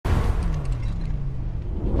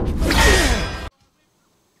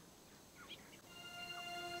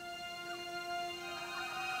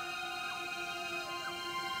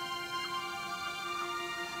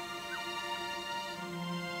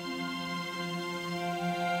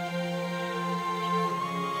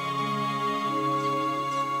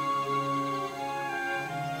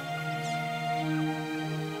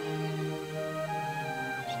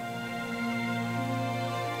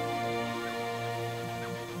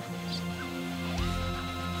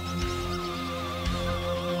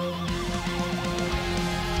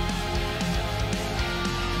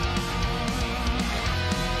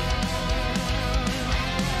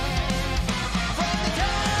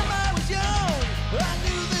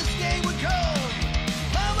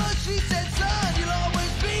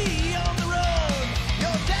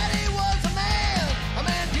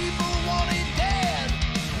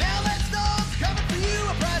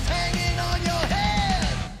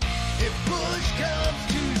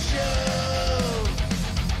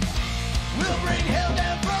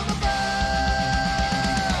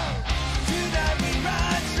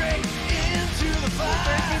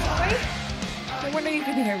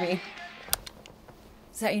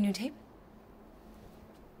Is that your new tape?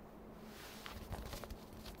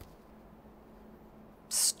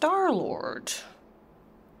 Star-Lord.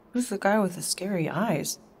 Who's the guy with the scary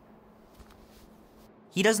eyes?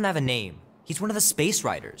 He doesn't have a name. He's one of the space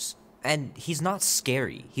riders. And he's not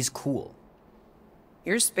scary, he's cool.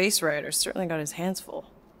 Your space rider certainly got his hands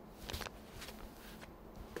full.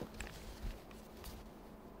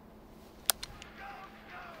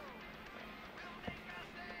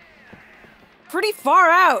 Pretty far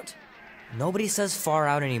out! Nobody says far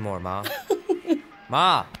out anymore, Ma.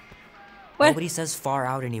 Ma! What? Nobody says far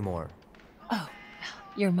out anymore. Oh,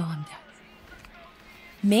 your mom does.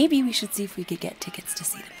 Maybe we should see if we could get tickets to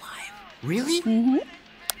see them live. Really? Mm-hmm.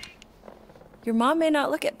 Your mom may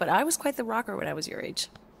not look it, but I was quite the rocker when I was your age.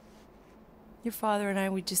 Your father and I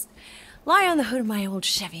would just lie on the hood of my old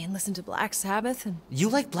Chevy and listen to Black Sabbath and... You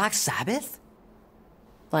like Black Sabbath?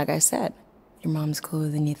 Like I said, your mom's cooler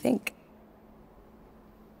than you think.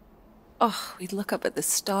 Oh, we'd look up at the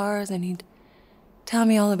stars and he'd tell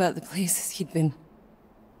me all about the places he'd been.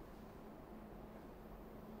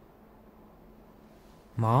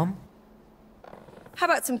 Mom? How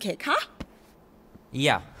about some cake, huh?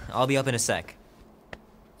 Yeah, I'll be up in a sec.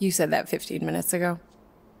 You said that 15 minutes ago.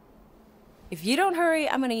 If you don't hurry,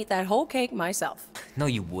 I'm gonna eat that whole cake myself. No,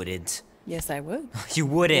 you wouldn't. Yes, I would. You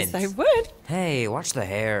wouldn't. Yes, I would. Hey, watch the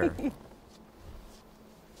hair.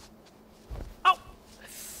 Oh!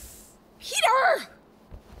 Peter!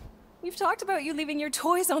 We've talked about you leaving your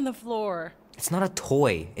toys on the floor. It's not a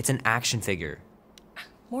toy, it's an action figure.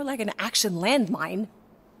 More like an action landmine.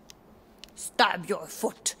 Stab your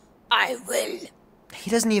foot. I will. He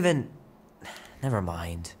doesn't even... Never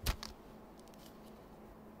mind.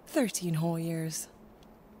 13 whole years.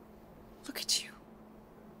 Look at you.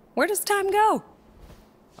 Where does time go?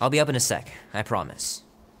 I'll be up in a sec, I promise.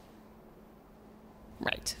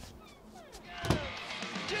 Right.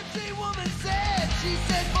 Gypsy woman said, she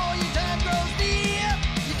said, boy, your time grows near.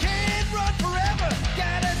 You can't run forever,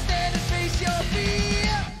 gotta stand and face your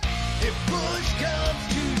fear. If push comes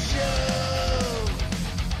to shove,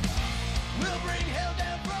 we'll bring hell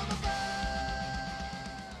down from above.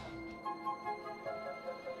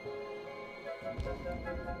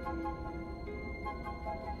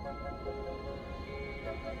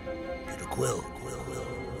 Peter Quill.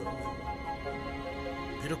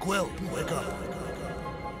 Peter Quill, wake up.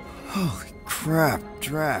 Holy crap,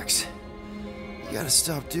 Drax. You gotta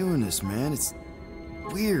stop doing this, man. It's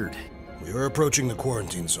weird. We are approaching the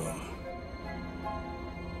quarantine zone.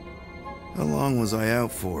 How long was I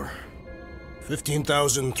out for?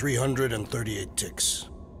 15,338 ticks.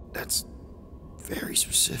 That's very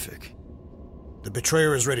specific. The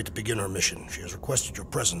betrayer is ready to begin her mission. She has requested your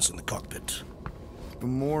presence in the cockpit.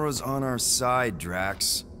 Gamora's on our side,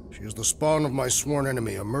 Drax. She is the spawn of my sworn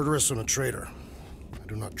enemy, a murderess and a traitor. I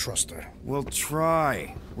do not trust her. Well,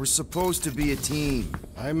 try. We're supposed to be a team.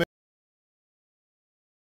 I may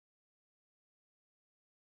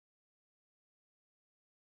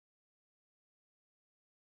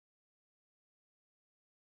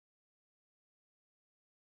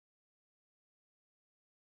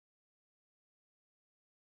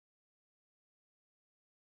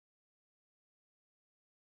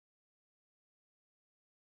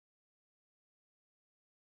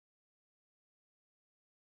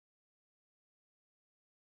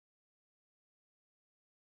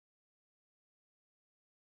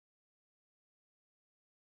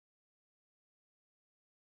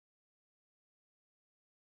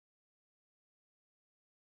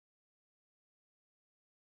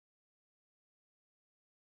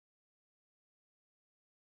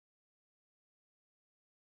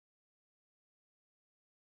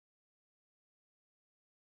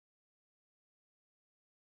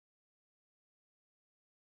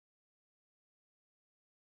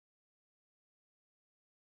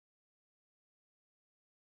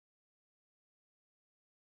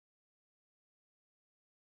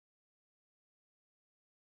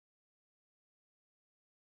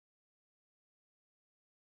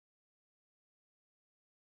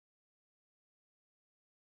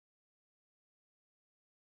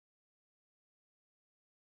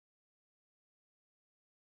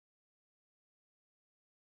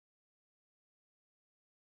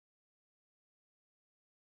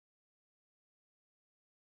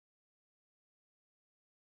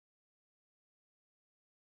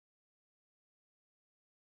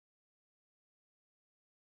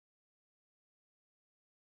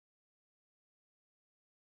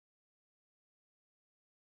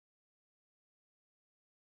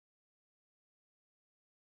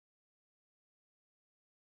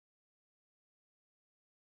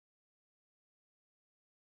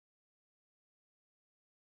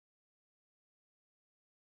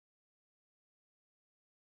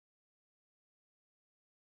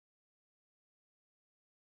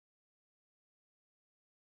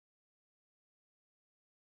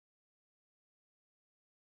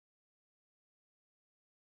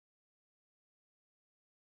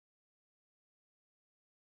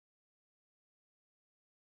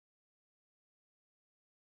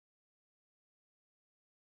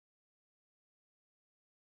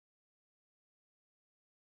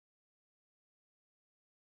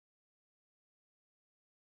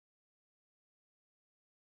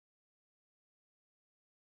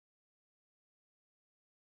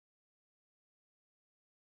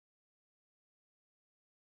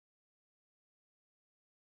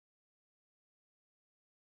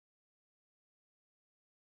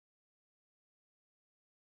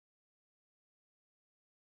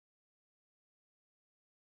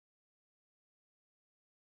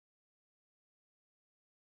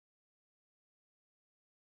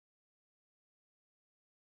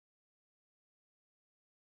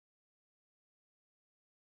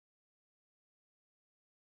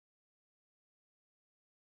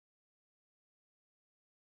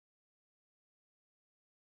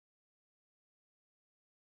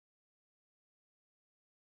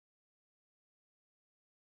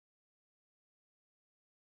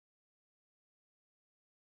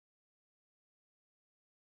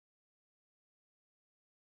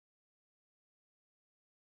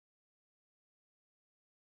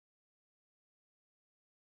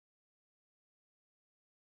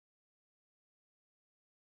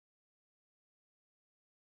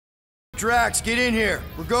Drax, get in here.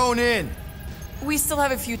 We're going in. We still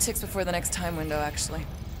have a few ticks before the next time window, actually.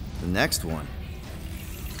 The next one.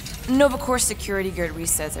 Novacore security grid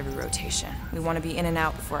resets every rotation. We want to be in and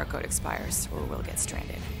out before our code expires, or we'll get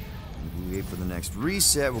stranded. If we wait for the next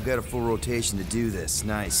reset, we'll get a full rotation to do this.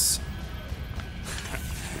 Nice.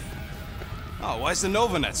 Oh, why's the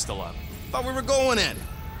Novanet still up? Thought we were going in.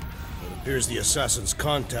 It appears the assassin's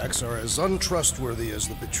contacts are as untrustworthy as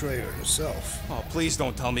the betrayer herself. Oh, please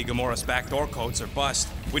don't tell me Gamora's backdoor codes are bust.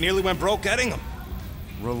 We nearly went broke getting them.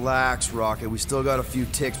 Relax, Rocket. We still got a few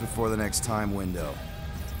ticks before the next time window.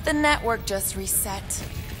 The network just reset.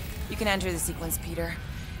 You can enter the sequence, Peter.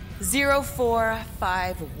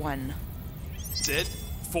 0451. That's it?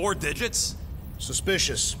 4 digits?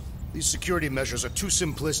 Suspicious. These security measures are too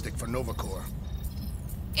simplistic for Novacore.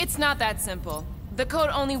 It's not that simple. The code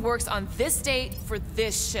only works on this date for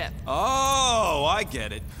this ship. Oh, I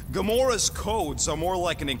get it. Gamora's codes are more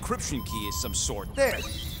like an encryption key of some sort. There.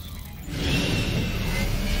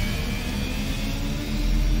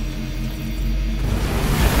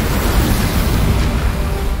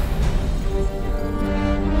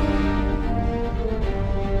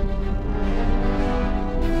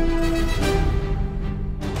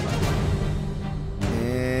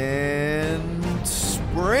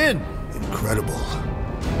 Incredible.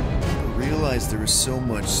 I realized there was so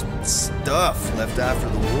much stuff left after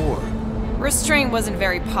the war. Restraint wasn't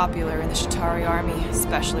very popular in the Chitauri army,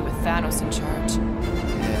 especially with Thanos in charge.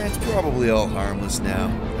 Yeah, it's probably all harmless now.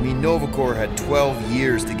 I mean, Novacore had 12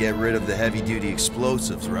 years to get rid of the heavy-duty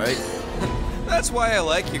explosives, right? That's why I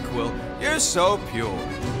like you, Quill. You're so pure.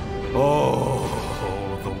 Oh,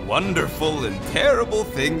 the wonderful and terrible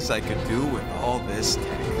things I could do with all this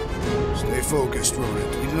tech. Stay focused,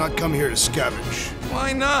 Rodent. We did not come here to scavenge.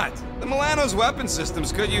 Why not? The Milano's weapon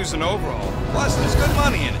systems could use an overhaul. Plus, there's good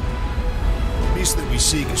money in it. The beast that we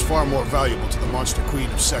seek is far more valuable to the Monster Queen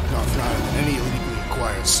of Seknov 9 than any illegally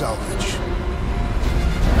acquired salvage.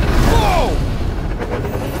 Whoa!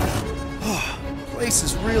 Place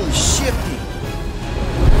is really shifty.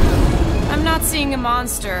 I'm not seeing a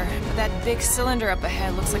monster, but that big cylinder up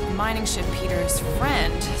ahead looks like the mining ship Peter's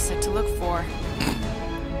friend said to look for.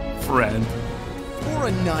 Friend. For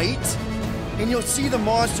a night? And you'll see the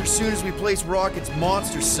monster soon as we place Rocket's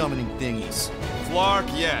monster summoning thingies. Flark,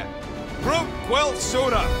 yeah. Groot, Quill,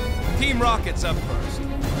 suit up. Team Rocket's up first.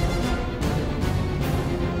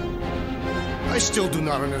 I still do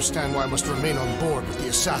not understand why I must remain on board with the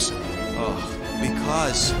assassin. Oh,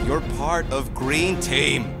 because you're part of Green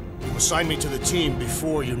Team. You assigned me to the team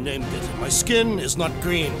before you named it. My skin is not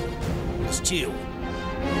green. It's teal.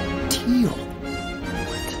 Teal?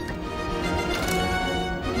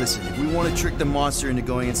 Listen, if we want to trick the monster into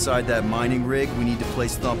going inside that mining rig, we need to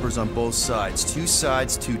place thumpers on both sides. 2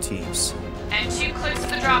 sides, 2 teams. And 2 clips to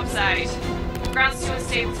the drop site. Ground's too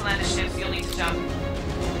unstable to land the ship, so you'll need to jump.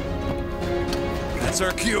 That's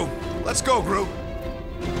our cue. Let's go, Groot.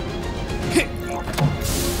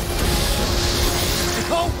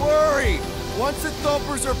 Don't worry! Once the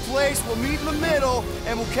thumpers are placed, we'll meet in the middle,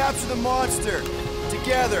 and we'll capture the monster.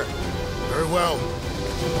 Together. Very well.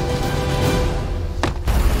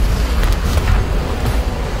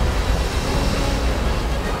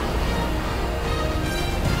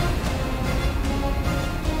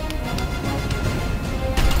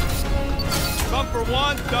 Thumper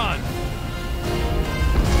 1, done.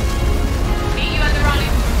 Meet you at the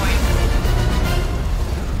rendezvous point.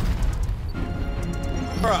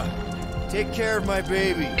 Bruh, take care of my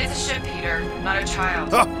baby. It's a ship, Peter, not a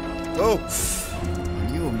child. Oh,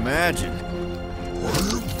 can you imagine?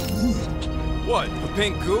 What, the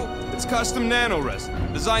pink goo? It's custom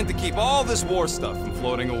nano-resin, designed to keep all this war stuff from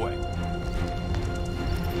floating away.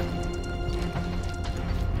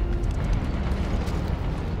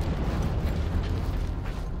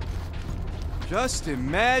 Just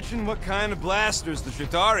imagine what kind of blasters the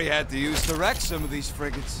Chitauri had to use to wreck some of these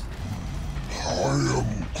frigates.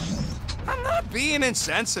 I'm not being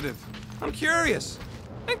insensitive. I'm curious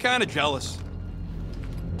and kind of jealous.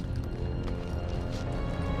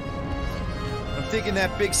 I'm thinking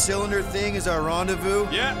that big cylinder thing is our rendezvous.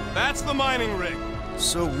 Yeah, that's the mining rig.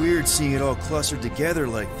 So weird seeing it all clustered together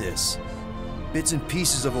like this. Bits and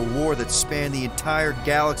pieces of a war that spanned the entire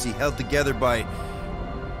galaxy held together by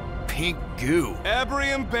pink goo.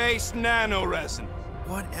 Ebrium-based nanoresin.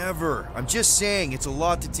 Whatever. I'm just saying, it's a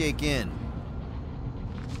lot to take in.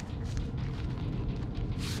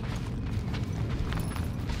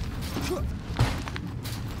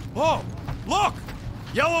 Oh, look!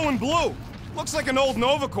 Yellow and blue. Looks like an old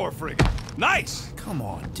Novacore frigate. Nice! Come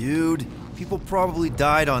on, dude. People probably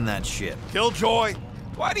died on that ship. Killjoy,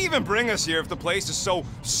 Why do you even bring us here if the place is so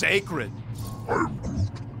sacred?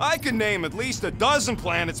 I can name at least a dozen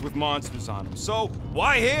planets with monsters on them, so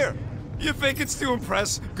why here? You think it's to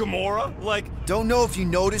impress Gamora? Like... Don't know if you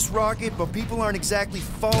noticed, Rocket, but people aren't exactly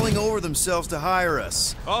falling over themselves to hire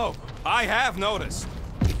us. Oh, I have noticed.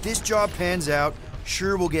 If this job pans out,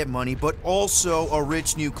 sure we'll get money, but also a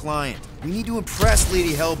rich new client. We need to impress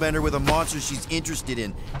Lady Hellbender with a monster she's interested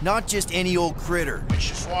in, not just any old critter.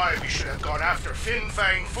 Which is why we should have gone after Fin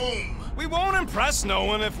Fang Foom. We won't impress no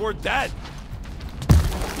one if we're dead.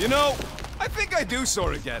 You know, I think I do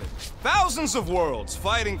sort of get it. Thousands of worlds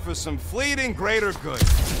fighting for some fleeting greater good.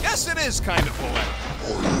 Yes, it is kind of poetic.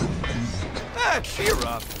 Cheer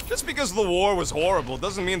up. Just because the war was horrible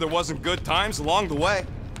doesn't mean there wasn't good times along the way.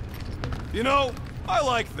 You know, I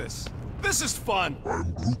like this. This is fun.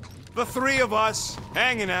 The three of us,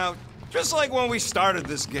 hanging out, just like when we started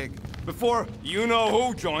this gig, before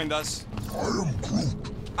you-know-who joined us.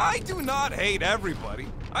 I do not hate everybody.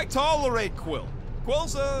 I tolerate Quill.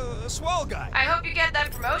 Quill's a swell guy. I hope you get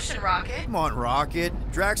that promotion, Rocket. Come on, Rocket.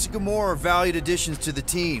 Drax and Gamora are valued additions to the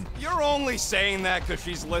team. You're only saying that because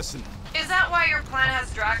she's listening. Is that why your plan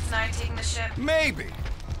has Drax and I taking the ship? Maybe.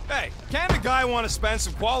 Hey, can't a guy want to spend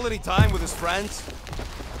some quality time with his friends?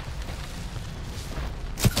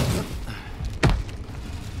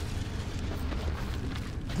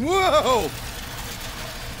 Whoa!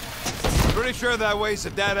 Pretty sure that way's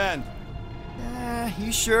a dead end.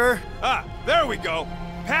 You sure? Ah, there we go.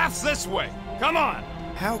 Path's this way. Come on.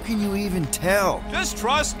 How can you even tell? Just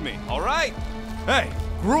trust me, all right? Hey,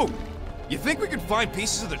 Groot, you think we could find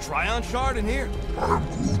pieces of the Tryon Shard in here?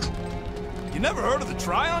 You never heard of the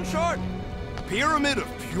Tryon Shard? Pyramid of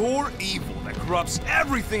pure evil that corrupts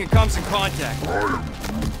everything it comes in contact with.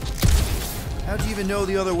 How'd you even know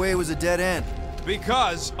the other way was a dead end?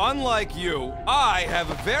 Because, unlike you, I have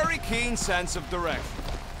a very keen sense of direction.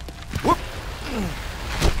 Whoop!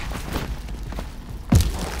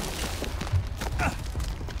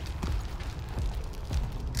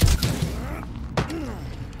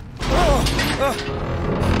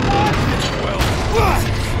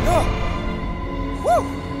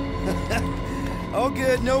 All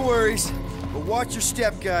good, no worries. But watch your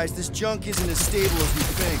step, guys. This junk isn't as stable as we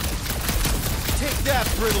think. Take that,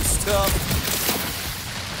 brittle stuff.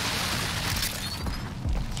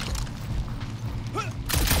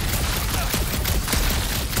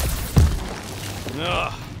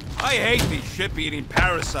 Ugh, I hate these ship-eating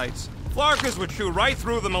parasites. Flarkers would chew right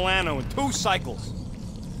through the Milano in 2 cycles.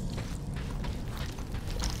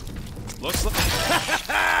 Looks like...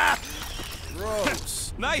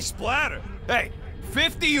 Gross. Nice splatter. Hey,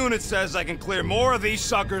 50 units says I can clear more of these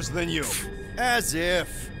suckers than you. As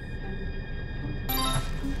if.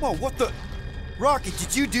 Whoa, what the... Rocket,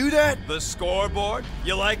 did you do that? The scoreboard?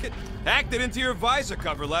 You like it? Hacked it into your visor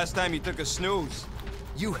cover last time you took a snooze.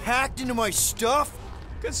 You hacked into my stuff?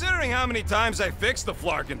 Considering how many times I fixed the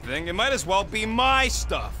Flarkin thing, it might as well be my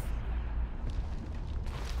stuff.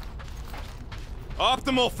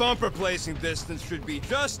 Optimal thumper placing distance should be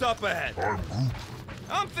just up ahead.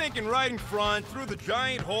 I'm thinking right in front, through the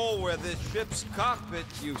giant hole where this ship's cockpit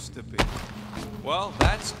used to be. Well,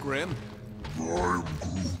 that's grim.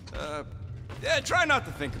 Yeah, try not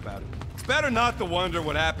to think about it. It's better not to wonder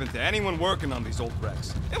what happened to anyone working on these old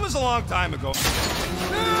wrecks. It was a long time ago.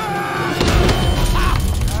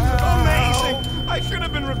 Amazing! I should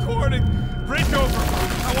have been recording. Bridge over.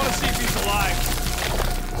 I want to see if he's alive.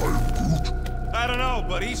 I don't know,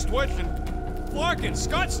 but he's twitching. Flarkin,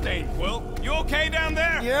 Scott stain, Quill. You okay down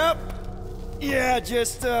there? Yep. Yeah,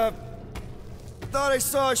 just, thought I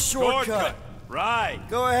saw a shortcut. Right.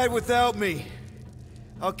 Go ahead without me.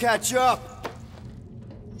 I'll catch up.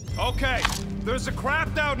 Okay, there's a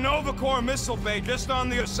crapped-out Nova Corps missile bay just on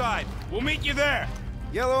the other side. We'll meet you there.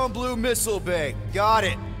 Yellow and blue missile bay. Got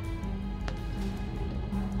it.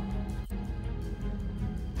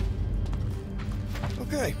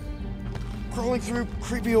 Okay. Crawling through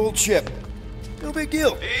creepy old ship. No big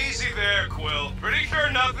deal. Easy there, Quill. Pretty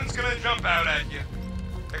sure nothing's gonna jump out at you.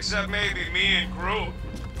 Except maybe me and Groot.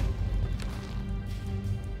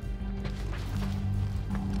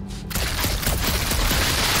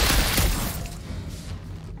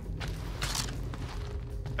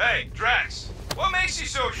 Hey, Drax, what makes you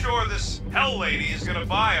so sure this Hell Lady is gonna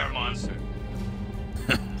buy our monster?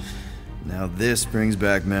 Now this brings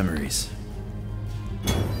back memories.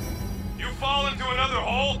 You fall into another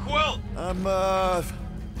hole, Quill? I'm,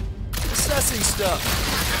 assessing stuff.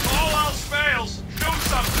 If all else fails, shoot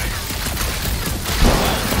something.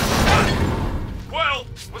 Quill,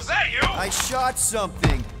 was that you? I shot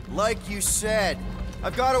something, like you said.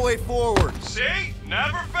 I've got a way forward. See?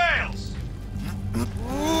 Never fails.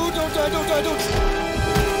 Ooh, don't die, don't die, don't...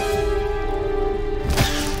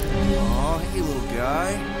 Aw, hey, little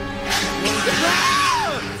guy.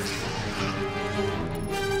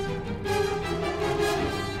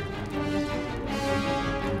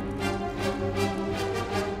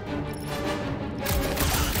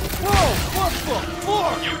 Whoa, what the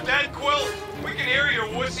fuck? You dead, Quill? We can hear your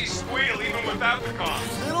wussy squeal even without the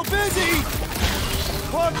comms. Little busy!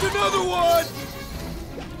 Popped another one!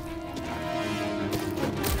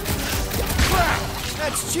 Crap!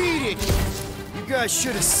 That's cheating! You guys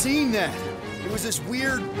should have seen that. It was this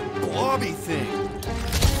weird, blobby thing.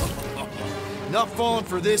 Not falling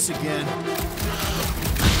for this again.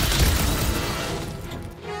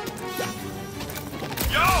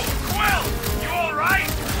 Yo, Quill! You alright?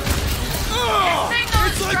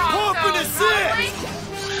 It's like pumping a zip!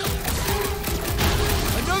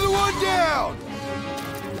 Another one down!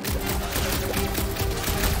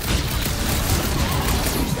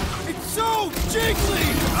 It's so jiggly!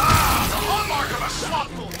 Ah! The hallmark of a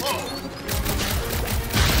slothful foe!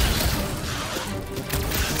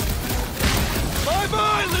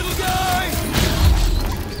 Bye-bye, little guy!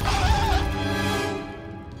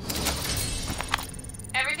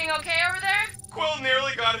 Everything okay over there? Quill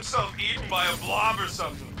nearly got himself eaten by a blob or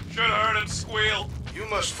something. Should've heard him squeal. You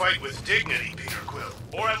must fight with dignity, Peter Quill.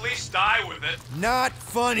 Or at least die with it. Not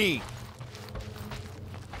funny!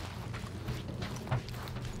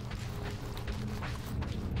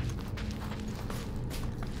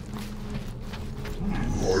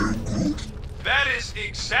 That is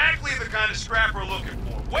exactly the kind of scrap we're looking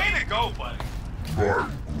for. Way to go, buddy.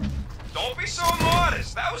 Don't be so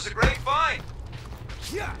modest. That was a great find.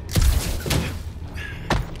 Yeah.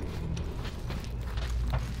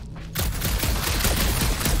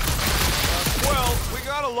 Well, we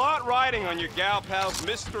got a lot riding on your gal pal's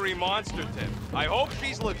mystery monster tip. I hope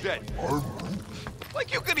she's legit.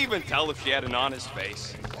 Like, you could even tell if she had an honest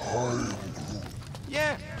face.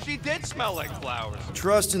 Yeah, she did smell like flowers.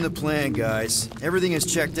 Trust in the plan, guys. Everything is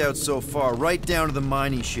checked out so far, right down to the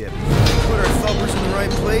mining ship. Put our thumpers in the right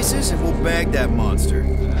places, and we'll bag that monster.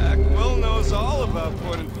 Quill knows all about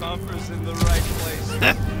putting thumpers in the right places.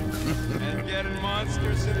 And getting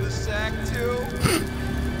monsters in the sack, too.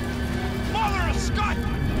 Mother of Scott!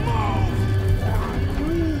 Move!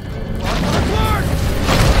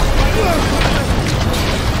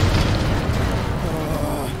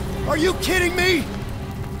 Are you kidding me?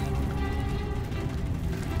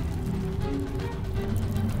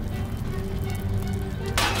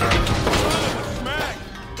 Smack!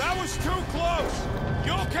 That was too close!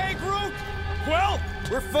 You okay, Groot? Quill?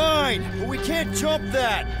 We're fine, but we can't jump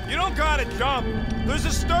that. You don't gotta jump. There's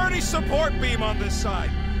a sturdy support beam on this side.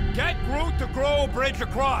 Get Groot to grow a bridge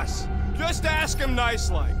across. Just ask him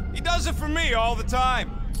nice-like. He does it for me all the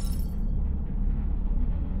time.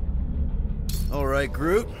 All right,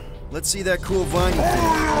 Groot. Let's see that cool vine thing.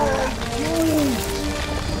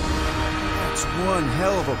 That's one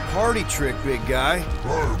hell of a party trick, big guy.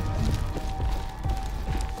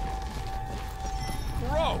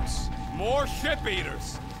 Gross. More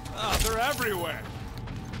ship-eaters. Ah, they're everywhere.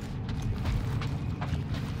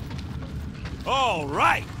 All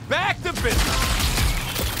right, back to business.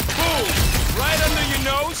 Boom! Right under your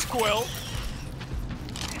nose, Quill.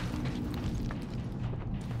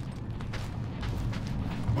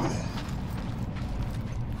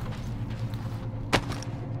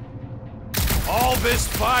 All this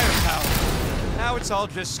firepower. Now it's all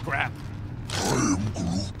just scrap. I am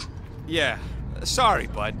Groot. Yeah, sorry,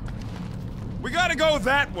 bud. We gotta go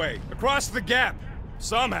that way, across the gap.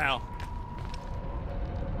 Somehow.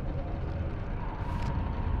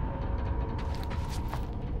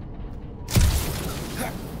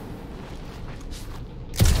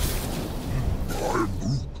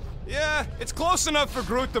 Yeah, it's close enough for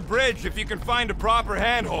Groot to bridge if you can find a proper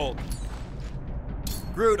handhold.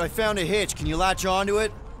 Groot, I found a hitch. Can you latch onto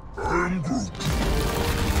it? I am Groot.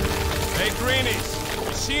 Hey, Greenies,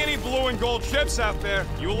 you see any blue and gold ships out there,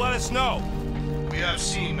 you will let us know. We have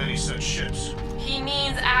seen many such ships. He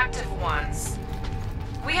means active ones.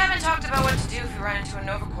 We haven't talked about what to do if we run into a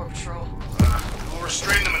Nova Corps patrol. We'll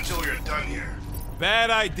restrain them until you're done here. Bad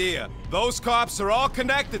idea. Those cops are all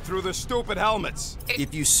connected through their stupid helmets.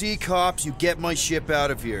 If you see cops, you get my ship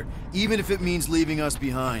out of here, even if it means leaving us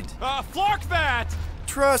behind. Flark that!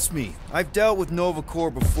 Trust me, I've dealt with Nova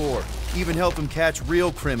Corps before, even helped them catch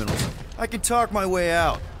real criminals. I can talk my way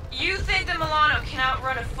out. You think the Milano can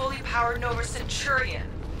outrun a fully powered Nova Centurion?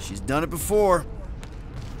 She's done it before.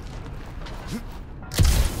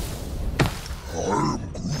 I am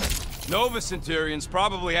Groot. Nova Centurions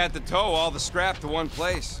probably had to tow all the scrap to one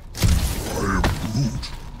place. I am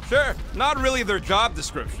Groot. Sure, not really their job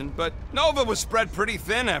description, but Nova was spread pretty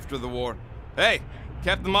thin after the war. Hey,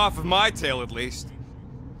 kept them off of my tail at least.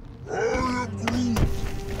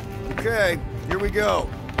 Okay, here we go.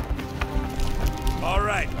 All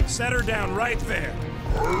right, set her down right there.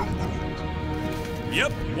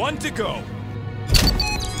 Yep, one to go.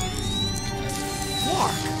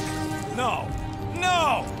 Flark! No!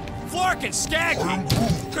 Flark and Skaggy!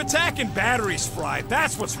 Kratak and batteries fried,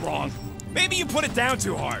 that's what's wrong. Maybe you put it down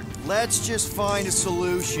too hard. Let's just find a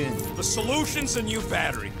solution. The solution's a new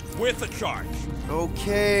battery, with a charge.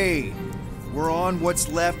 Okay. We're on what's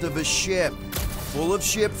left of a ship. Full of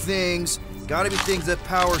ship things. Gotta be things that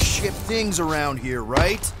power ship things around here,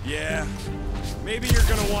 right? Yeah. Maybe you're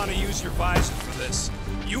gonna want to use your visor for this.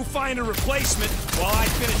 You find a replacement while I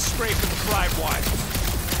finish scraping the drive wire.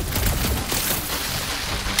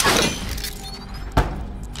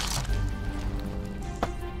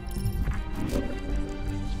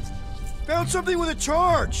 Found something with a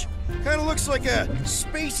charge. Kinda looks like a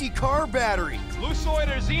spacey car battery. Lucioid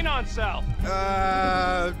or xenon cell?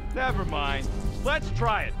 Never mind. Let's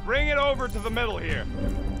try it. Bring it over to the middle here.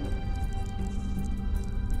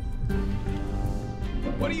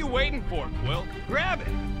 What are you waiting for, Quill? Grab it!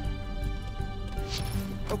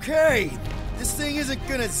 Okay, this thing isn't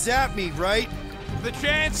gonna zap me, right? The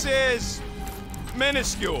chance is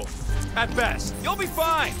minuscule, at best. You'll be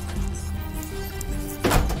fine.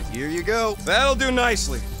 Here you go. That'll do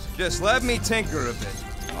nicely. Just let me tinker a bit.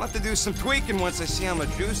 I'll have to do some tweaking once I see how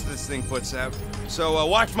much juice this thing puts out. So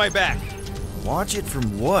watch my back. Watch it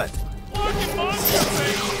from what? Fucking monster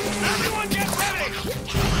thing! Everyone get ready!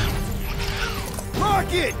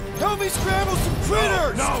 Rocket! Help me scramble some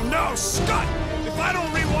critters! No, Scott! If I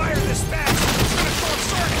don't rewire this fast, it's gonna short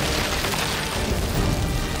circuit!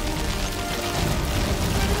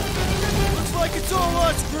 Looks like it's all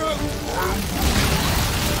us, crew!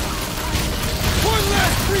 One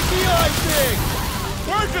last freaky eye thing!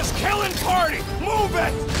 We're just killing party! Move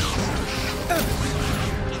it!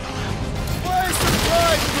 Fire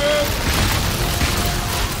surprise, crew!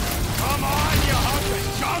 Come on, you hunk of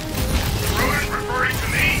junk! Ruin referring to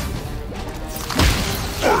me?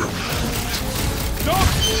 Don't!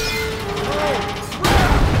 Oh,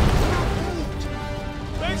 crap!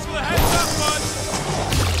 Thanks for the heads up, bud!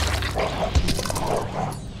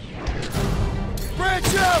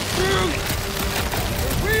 Branch out, crew!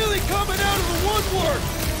 They're really coming out of the woodwork!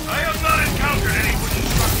 I have not encountered any wooden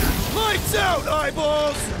structures. Lights out,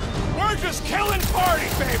 eyeballs! We're just killing party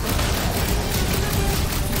favors!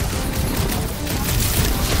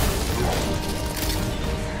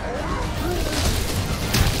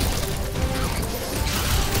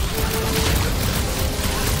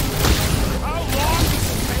 How long does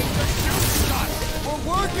it take to shoot Scott? We're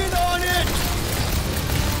working on it!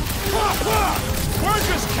 We're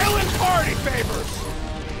just killing party favors!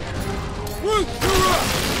 Root, you're up!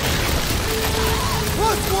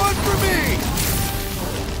 +1 for me!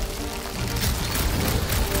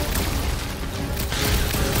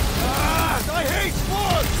 I hate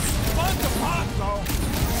slugs! Fun to pop, though.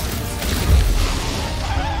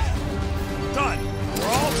 Done.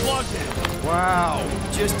 We're all plugged in. Wow,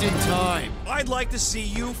 just in time. I'd like to see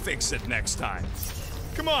you fix it next time.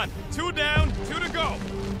 Come on, 2 down, 2 to go.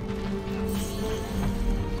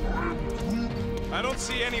 I don't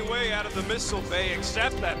see any way out of the missile bay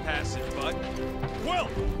except that passage, bud. Quill,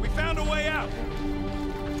 we found a way out.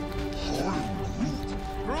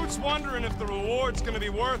 Groot's wondering if the reward's gonna be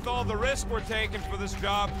worth all the risk we're taking for this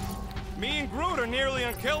job. Me and Groot are nearly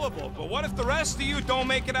unkillable, but what if the rest of you don't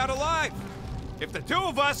make it out alive? If the 2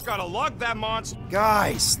 of us gotta lug that monster...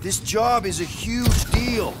 Guys, this job is a huge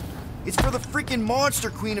deal. It's for the freaking Monster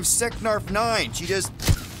Queen of Seknarf 9. She just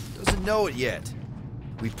doesn't know it yet.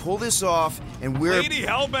 We pull this off, and we're... Lady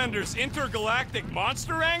Hellbender's intergalactic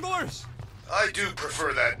monster anglers? I do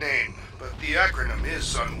prefer that name, but the acronym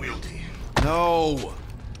is unwieldy. No.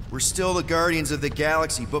 We're still the Guardians of the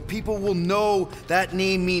Galaxy, but people will know that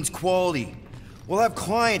name means quality. We'll have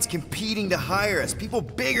clients competing to hire us, people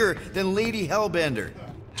bigger than Lady Hellbender.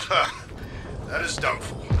 Ha! That is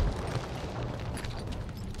doubtful.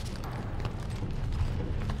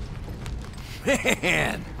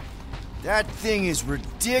 Man! That thing is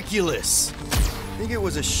ridiculous. Think it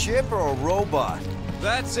was a ship or a robot?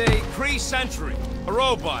 That's a Kree Sentry. A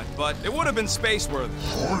robot, but it would have been space-worthy.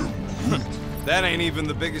 That ain't even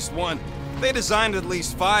the biggest one. They designed at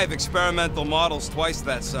least 5 experimental models twice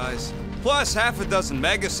that size. Plus half a dozen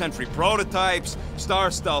Mega Sentry prototypes,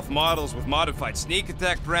 Star Stealth models with modified sneak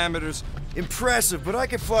attack parameters. Impressive, but I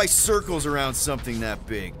could fly circles around something that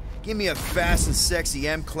big. Give me a fast and sexy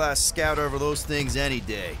M-Class Scout over those things any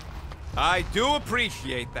day. I do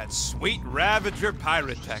appreciate that sweet Ravager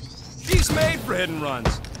pirate tech. She's made for hit and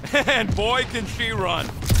runs. And boy, can she run.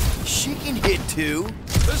 She can hit too.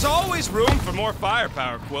 There's always room for more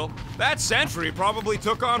firepower, Quill. That Sentry probably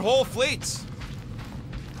took on whole fleets.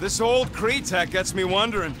 This old Kree tech gets me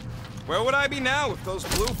wondering, where would I be now if those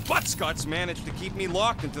blue buttscots managed to keep me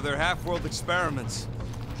locked into their half-world experiments?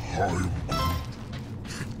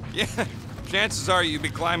 Yeah, chances are you'd be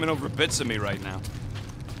climbing over bits of me right now.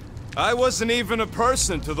 I wasn't even a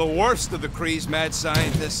person to the worst of the Kree's mad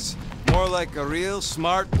scientists. More like a real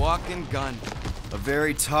smart walking gun. A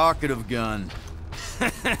very talkative gun.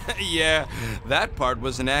 Yeah, that part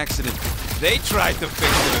was an accident. They tried to fix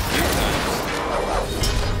it a few times.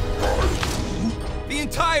 The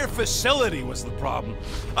entire facility was the problem.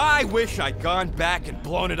 I wish I'd gone back and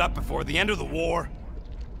blown it up before the end of the war.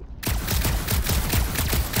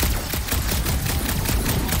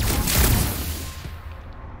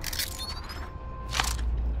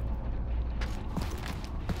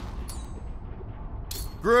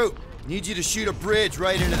 Groot, need you to shoot a bridge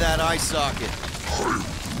right into that eye socket.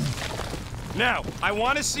 Now, I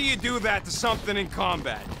want to see you do that to something in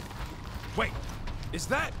combat. Wait, is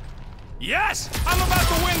that... Yes! I'm about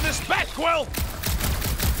to win this bet, Quill!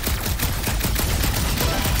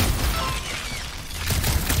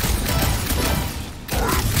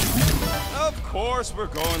 Of course we're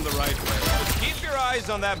going the right way. Just keep your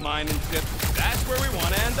eyes on that mining ship. That's where we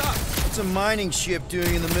want to end up. What's a mining ship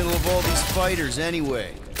doing in the middle of all these fighters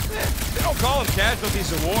anyway? They don't call them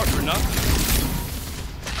casualties of war for nothing.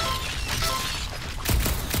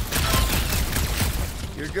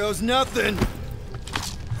 Here goes nothing.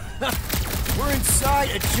 We're inside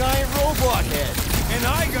a giant robot head. And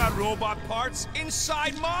I got robot parts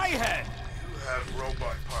inside my head. You have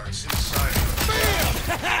robot parts inside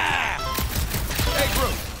you. Bam! Hey,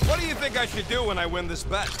 Groot, what do you think I should do when I win this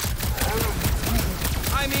bet?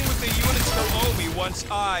 I mean, with the units still owe me once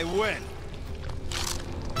I win.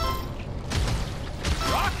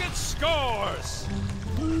 Rocket scores!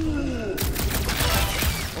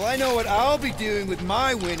 Well, I know what I'll be doing with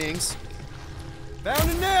my winnings. Found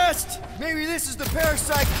a nest! Maybe this is the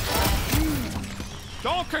parasite.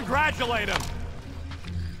 Don't congratulate him!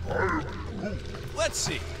 Let's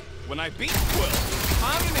see. When I beat Quill,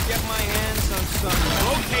 I'm gonna get my hands on some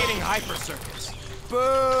rotating hyper circuits.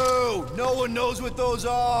 Boo! No one knows what those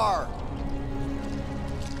are!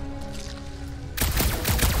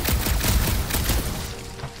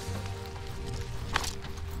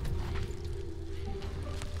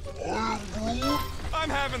 I'm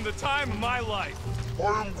having the time of my life.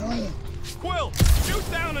 Quill,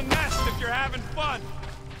 shoot down a nest if you're having fun.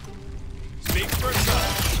 Speak for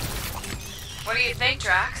itself. What do you think,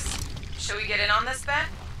 Drax? Should we get in on this bet?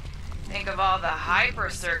 Think of all the hyper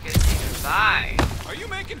circuits you can buy. Are you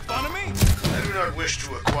making fun of me? I do not wish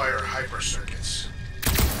to acquire hyper circuits.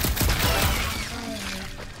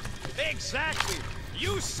 Exactly.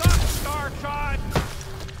 You suck, Starshot.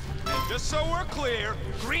 And just so we're clear,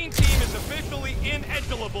 Green Team is officially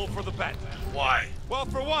ineligible for the bet. Why? Well,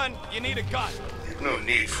 for one, you need a gun. No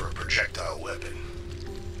need for a projectile weapon.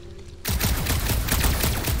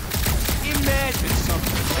 Imagine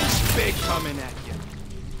something this big coming at you.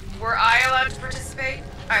 Were I allowed to participate?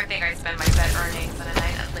 I think I'd spend my bet earnings on a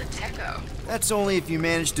night at Liteco. That's only if you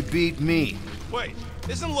manage to beat me. Wait,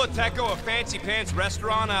 isn't Liteco a fancy pants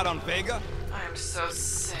restaurant out on Vega? I'm so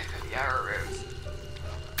sick of Yarrows.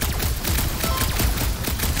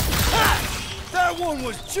 Ha! That one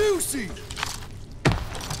was juicy!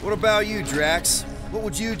 What about you, Drax? What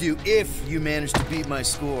would you do if you managed to beat my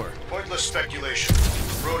score? Pointless speculation.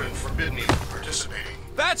 Rodent forbid me from participating.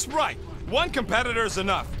 That's right. One competitor's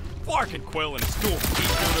enough. Flark and Quill and his dual pea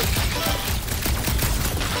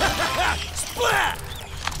Splat!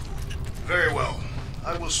 Very well.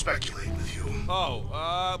 I will speculate with you. Oh,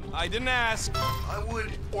 I didn't ask. I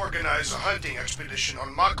would organize a hunting expedition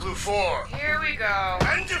on Maklu 4. Here we go.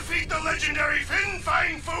 And defeat the legendary Fin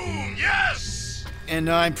Fang Foom, yes! And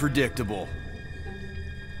I'm predictable.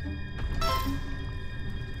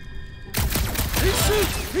 He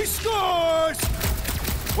shoots! He scores!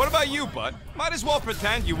 What about you, bud? Might as well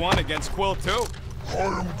pretend you won against Quill, too. I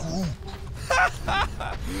am Groot.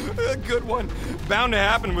 A good one. Bound to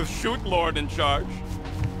happen with Shoot Lord in charge.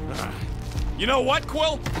 You know what,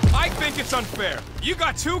 Quill? I think it's unfair. You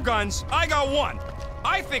got 2 guns, I got 1.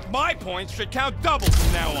 I think my points should count double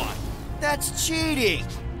from now on. That's cheating!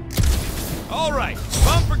 All right,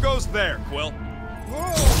 bumper goes there, Quill.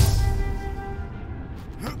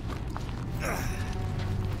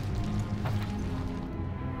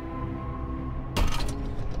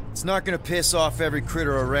 It's not gonna piss off every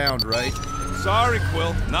critter around, right? Sorry,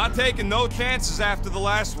 Quill. Not taking no chances after the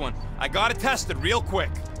last one. I gotta test it real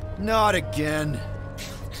quick. Not again.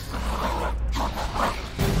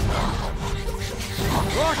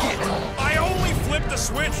 Rocket! I only flipped the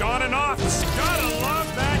switch on and off. Gotta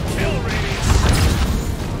love that kill radius.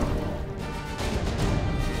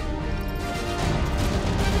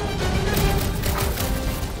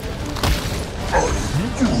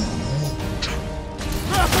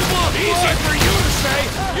 Wrap him up! Easy for you to say!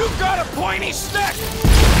 You've got a pointy stick!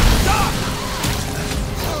 Stop!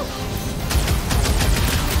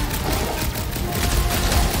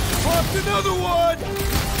 Popped another one!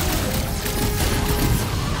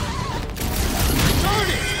 Darn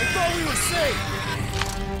it! I thought we were safe!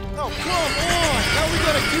 Oh, come on! Now we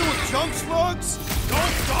gotta deal with junk slugs?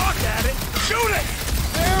 Don't gawk at it! Shoot it!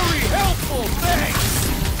 Very helpful,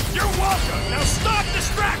 thanks! You're welcome! Now stop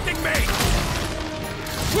distracting me!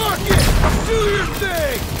 Rocket! Do your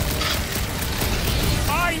thing!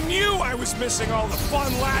 I knew I was missing all the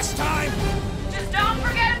fun last time! Just don't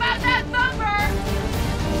forget about that thumper!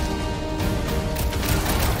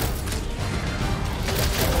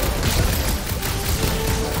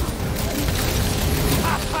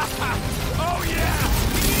 Oh yeah!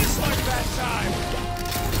 He is like that time!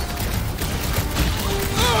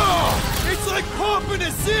 Oh! It's like pumping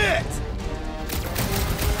a zit!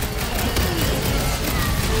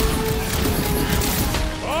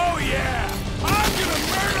 Oh yeah! I'm gonna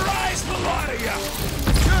murderize the lot of ya!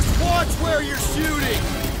 Just watch where you're shooting!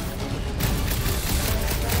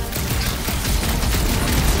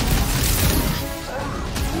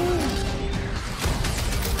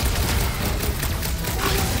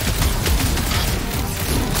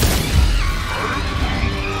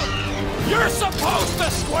 You're supposed to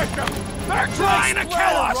squish them! They're trying to kill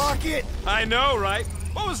us! Rocket! I know, right?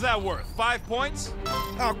 What was that worth? 5 points?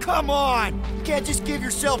 Oh, come on! You can't just give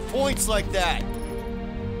yourself points like that!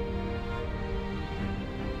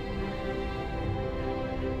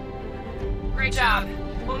 Great job.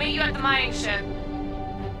 We'll meet you at the mining ship.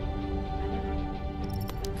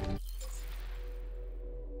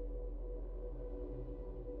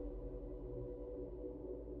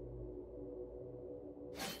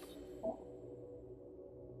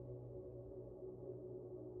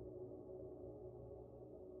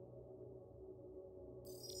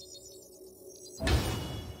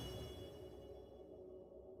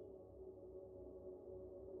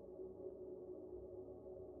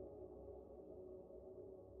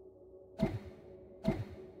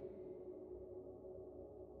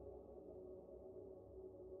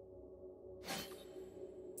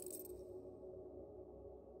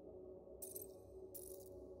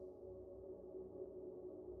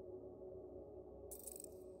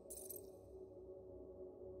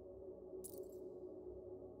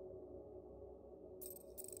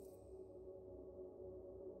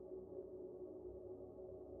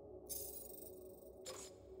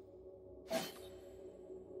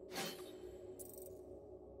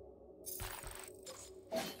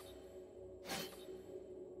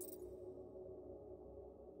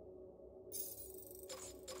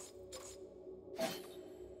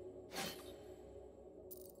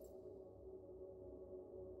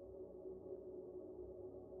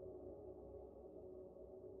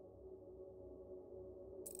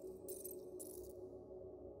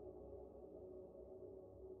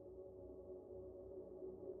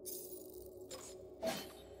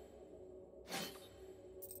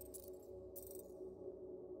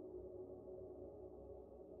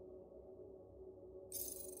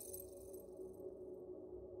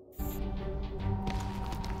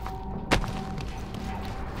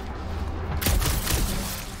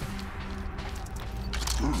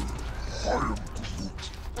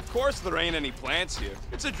 Of course there ain't any plants here.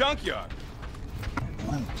 It's a junkyard.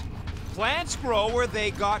 Plants grow where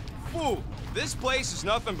they got food. This place is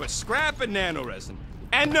nothing but scrap and nanoresin.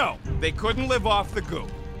 And no, they couldn't live off the goo.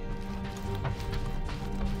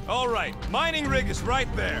 All right, mining rig is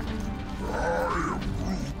right there.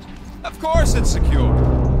 Of course it's secure.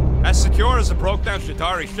 As secure as a broke-down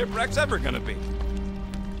Shatari shipwreck's ever gonna be.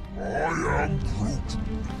 I am Groot.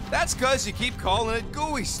 That's cause you keep calling it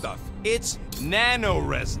gooey stuff. It's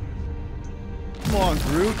nanoresin. Come on,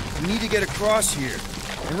 Groot. We need to get across here.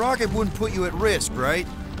 And Rocket wouldn't put you at risk, right?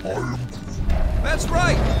 I am Groot. That's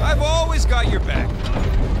right. I've always got your back.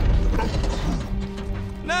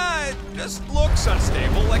 Nah, it just looks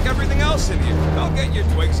unstable like everything else in here. I'll get your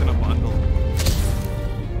twigs in a bundle.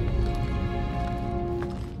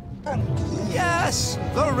 Yes,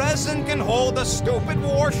 the resin can hold a stupid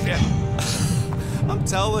warship. I'm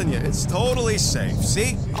telling you, it's totally safe.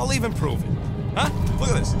 See? I'll even prove it. Huh? Look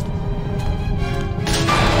at this.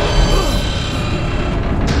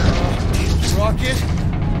 Rocket?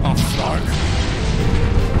 Oh, fuck.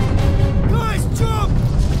 Guys, jump!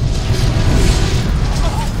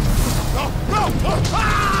 No!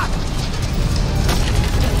 Ah!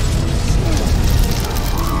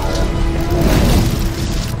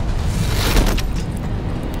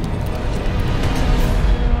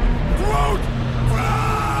 Groot!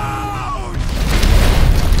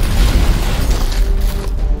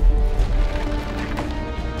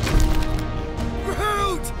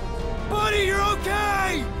 Groot! Buddy, you're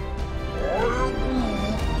okay!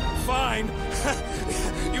 Fine.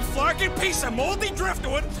 You flarking piece of moldy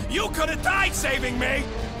driftwood! You could have died saving me!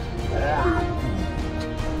 I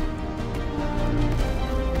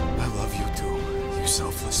love you too, you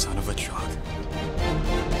selfless son of a truck.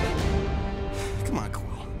 Come on,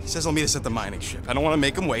 Quill. He says he'll meet us at the mining ship. I don't want to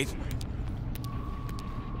make him wait.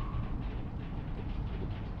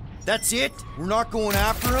 That's it? We're not going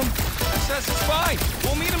after him? He says it's fine.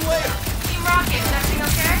 We'll meet him later. Team Rocket, is everything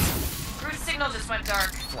okay? Groot's signal just went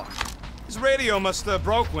dark. His radio must have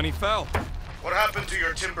broke when he fell. What happened to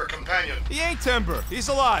your timber companion? He ain't Timber. He's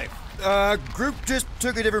alive. Groot just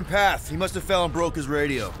took a different path. He must have fell and broke his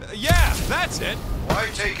radio. Yeah, that's it. Why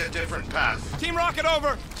take a different path? Team Rocket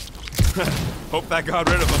over. Hope that got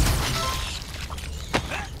rid of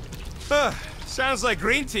him. Sounds like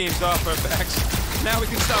Green Team's off our backs. Now we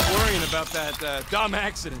can stop worrying about that dumb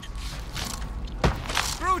accident.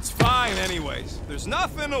 Groot's fine anyways. There's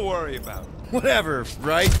nothing to worry about. Whatever,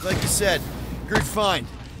 right? Like you said, Groot's fine.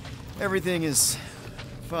 Everything is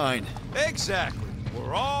fine. Exactly.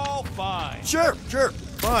 We're all fine. Sure,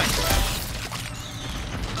 fine.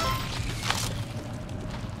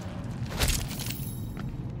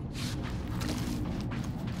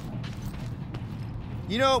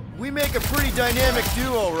 You know, we make a pretty dynamic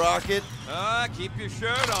duo, Rocket. Keep your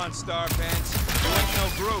shirt on, Starpants. You ain't no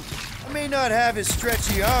Groot. I may not have his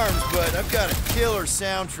stretchy arms, but I've got a killer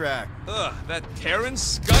soundtrack. Ugh, that Terran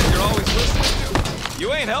scud you're always listening to?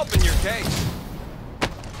 You ain't helping your case.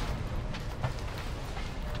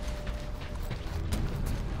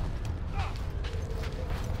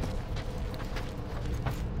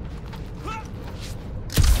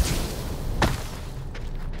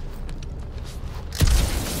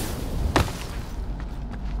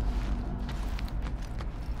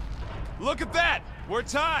 Look at that! We're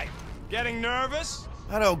tied! Getting nervous?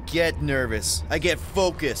 I don't get nervous. I get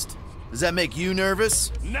focused. Does that make you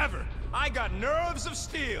nervous? Never! I got nerves of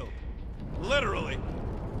steel. Literally.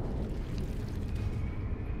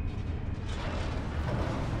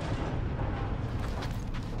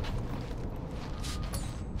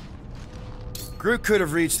 Groot could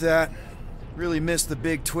have reached that. Really missed the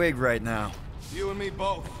big twig right now. You and me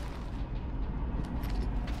both.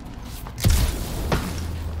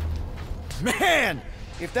 Man!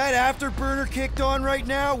 If that afterburner kicked on right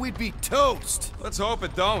now, we'd be toast! Let's hope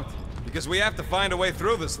it don't, because we have to find a way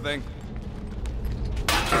through this thing.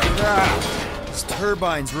 Ah, this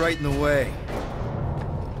turbine's right in the way.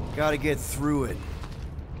 Gotta get through it.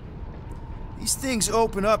 These things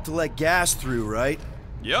open up to let gas through, right?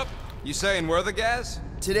 Yep. You saying we're the gas?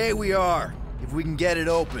 Today we are, if we can get it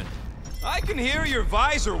open. I can hear your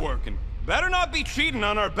visor working. Better not be cheating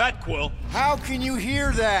on our bet, Quill. How can you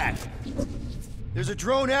hear that? There's a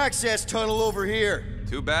drone access tunnel over here.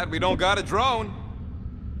 Too bad we don't got a drone.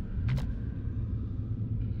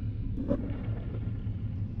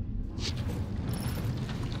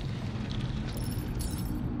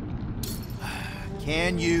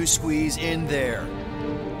 Can you squeeze in there?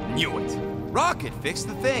 Knew it. Rocket, fix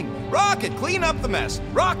the thing. Rocket, clean up the mess.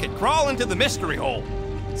 Rocket, crawl into the mystery hole.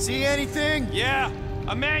 See anything? Yeah,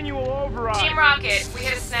 a manual override. Team Rocket, we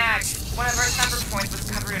hit a snag. One of our number points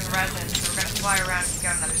was covered in resin, so we're gonna fly around and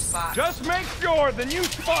scout another spot. Just make sure the new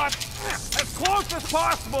spot's as close as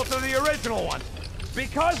possible to the original one.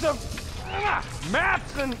 Because of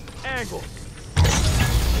maps and angles.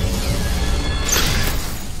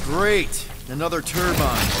 Great. Another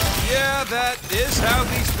turbine. Yeah, that is how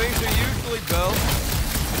these things are usually built.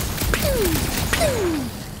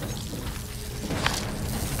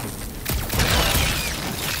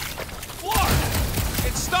 Look!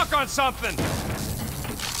 It's stuck on something!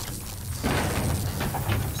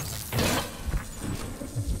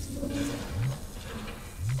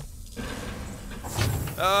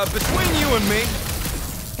 Between you and me...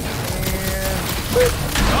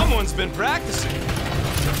 Someone's been practicing.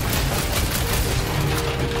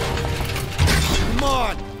 Come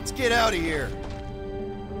on, let's get out of here.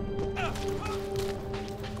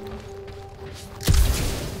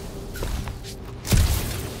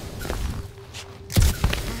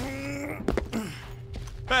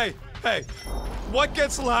 Hey, what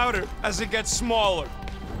gets louder as it gets smaller?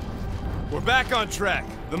 We're back on track.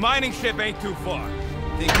 The mining ship ain't too far.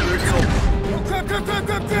 Think you're so... Grab, grab, grab,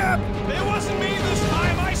 grab, grab! It wasn't me this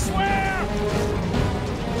time, I swear!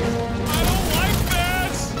 I don't like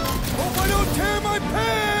this! Hope I don't tear my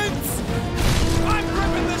pants! I'm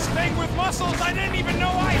gripping this thing with muscles I didn't even know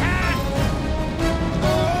I had!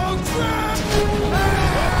 Oh, crap!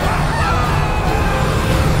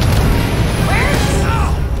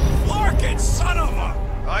 Larkin, son of a...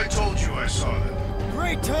 I told you I saw that.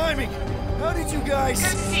 Great timing! How did you guys... Good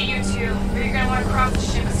to see you two, but you're gonna want to cross the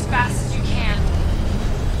ship as fast as you can.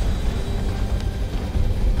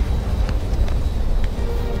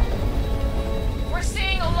 We're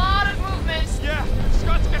seeing a lot of movement. Yeah,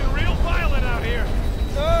 Scott's getting real violent out here.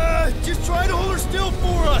 Just try to hold her still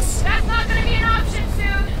for us! That's not gonna be an option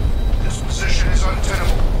soon. This position is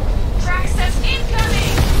untenable. Track says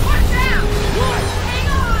incoming! Watch out! What? Hang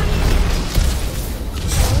on!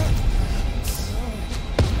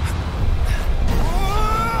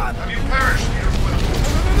 Have you perished, Peter Quill?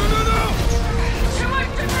 No! Too much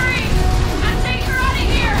debris! I'm taking her out of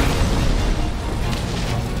here!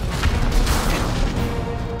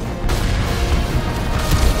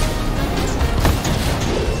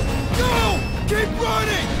 Go! Keep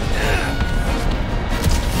running!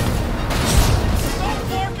 Stop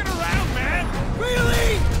walking around, man!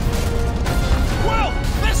 Really? Quill,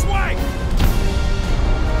 this way!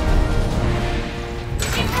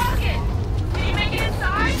 Hey, Rocket! Can you make it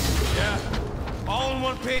inside? Yeah. All in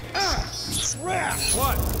one piece. Crap!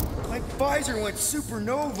 What? My visor went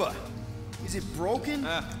supernova. Is it broken?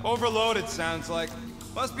 Overloaded, sounds like.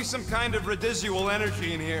 Must be some kind of residual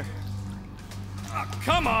energy in here. Oh,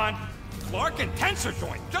 come on! Larkin tensor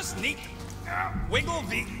joint, just neat. Wiggle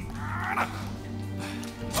the...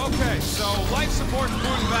 Okay, so life support's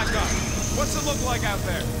booting back up. What's it look like out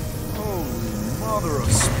there? Holy mother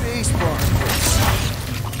of space barnacles.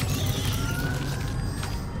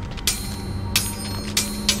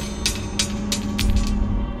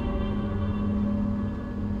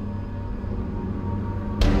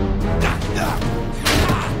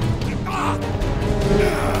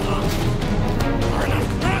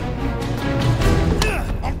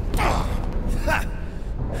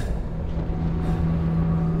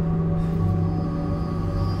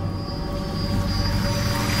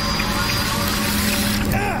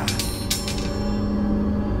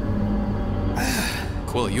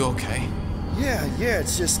 Quill, you okay? Yeah,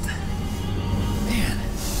 it's just... Man.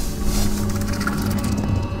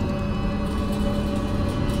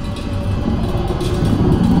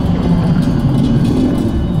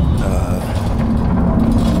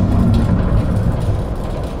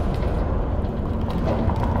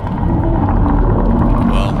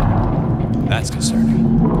 Well, that's concerning.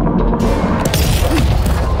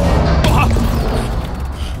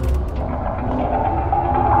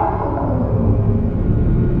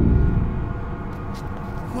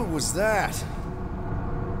 What was that?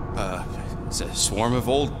 It's a swarm of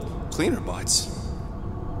old cleaner bots.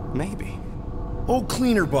 Maybe. Old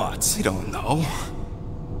cleaner bots. I don't know.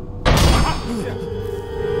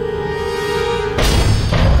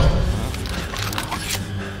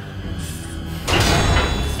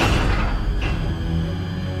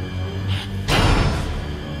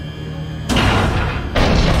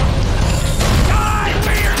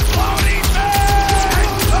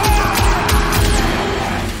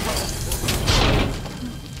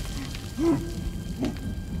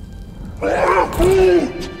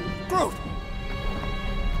 Groot!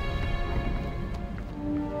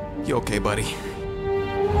 You okay, buddy?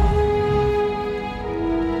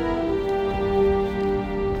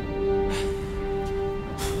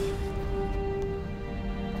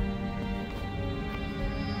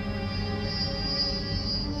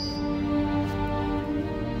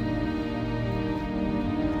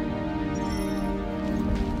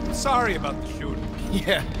 Sorry about the shooting.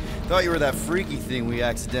 Yeah, thought you were that freaky thing we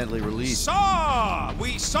accidentally released.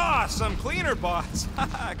 We saw some cleaner bots,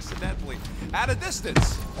 accidentally, at a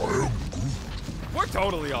distance. We're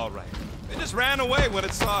totally all right. They just ran away when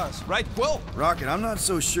it saw us, right, Quill? Rocket, I'm not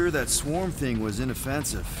so sure that swarm thing was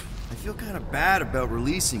inoffensive. I feel kind of bad about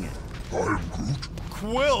releasing it.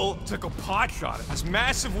 Quill took a pot shot at this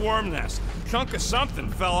massive worm nest. Chunk of something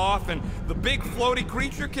fell off and the big floaty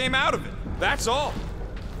creature came out of it. That's all.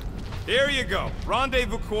 Here you go.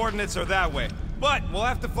 Rendezvous coordinates are that way. But we'll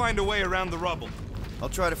have to find a way around the rubble. I'll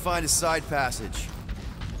try to find a side passage.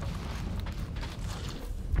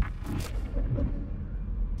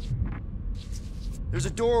 There's a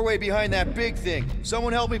doorway behind that big thing.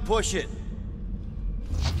 Someone help me push it.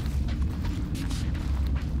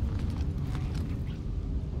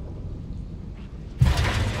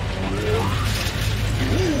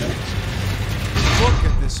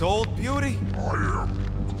 beauty. I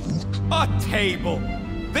am A table.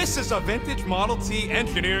 This is a vintage Model T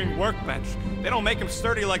engineering workbench. They don't make them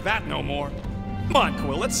sturdy like that no more. Come on,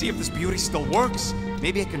 Quill, let's see if this beauty still works.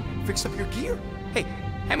 Maybe I can fix up your gear. Hey,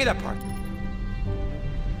 hand me that part.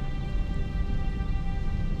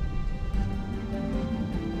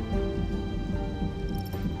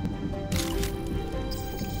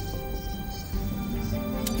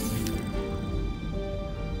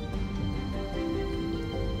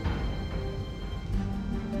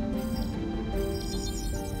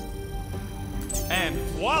 And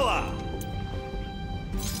voila!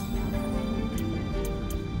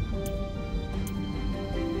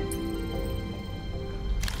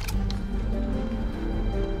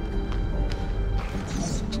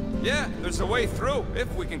 Yeah, there's a way through,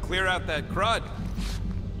 if we can clear out that crud.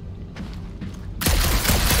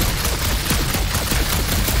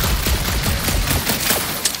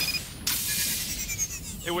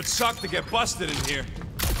 It would suck to get busted in here.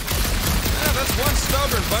 Yeah, that's one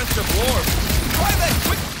stubborn bunch of lore. Try that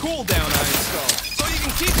quick cooldown I installed, so you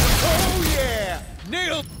can keep the— Oh yeah!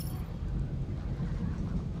 Nailed!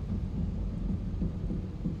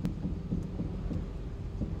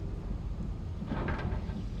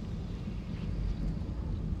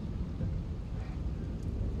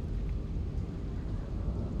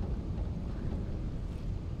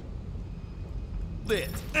 Lit.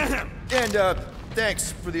 And,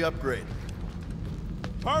 thanks for the upgrade.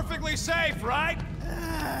 Perfectly safe, right?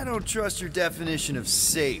 I don't trust your definition of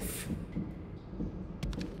safe.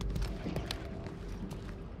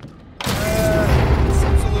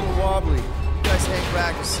 Seems a little wobbly. You guys hang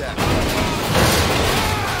back a sec.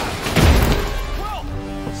 Well,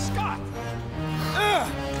 Scott!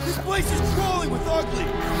 This place is crawling with ugly.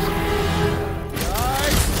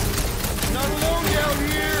 Guys, not alone down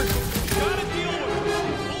here. Gotta deal with it.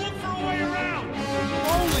 We'll look for a way around.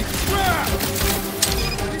 Holy crap!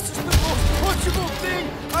 This is the most punchable thing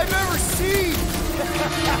I've ever seen!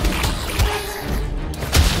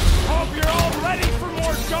 Hope you're all ready for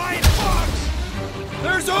more giant bugs!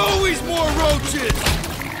 There's always more roaches!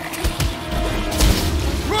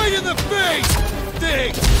 Right in the face!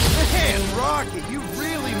 Thing! Man, Rocket, you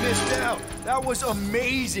really missed out. That was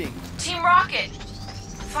amazing. Team Rocket!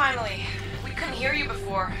 Finally. We couldn't hear you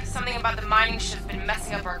before. Something about the mining ship's been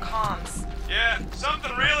messing up our comms. Yeah,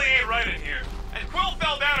 something really ain't right in here. And Quill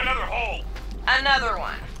fell down another hole. Another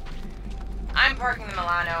one. I'm parking the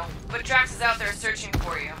Milano, but Drax is out there searching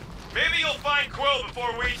for you. Maybe you'll find Quill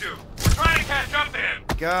before we do. We're trying to catch up to him.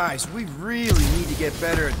 Guys, we really need to get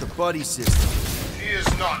better at the buddy system. He is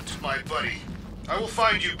not my buddy. I will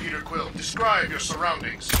find you, Peter Quill. Describe your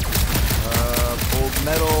surroundings. Old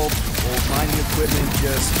metal, old mining equipment,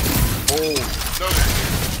 just old. Noted.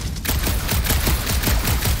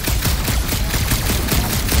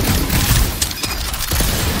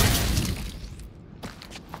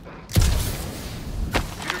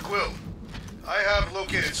 Peter Quill, I have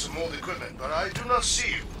located some old equipment, but I do not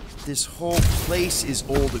see you. This whole place is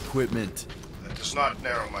old equipment. That does not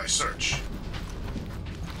narrow my search.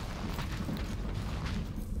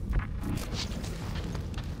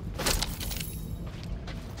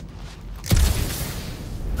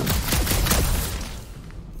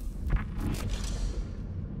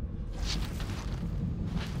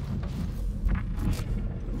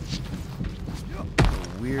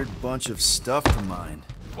 Weird bunch of stuff to mine.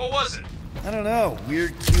 What was it? I don't know.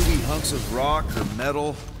 Weird, cubey hunks of rock or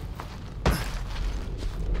metal.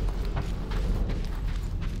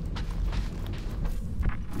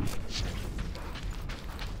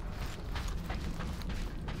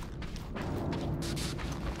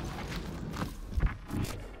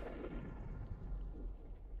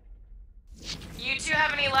 You two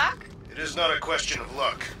have any luck? It is not a question of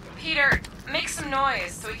luck. Peter, make some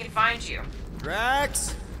noise so we can find you.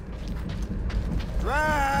 Drax?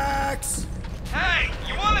 Drax! Hey,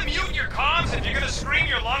 you want to mute your comms if you're gonna scream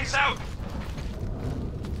your lungs out?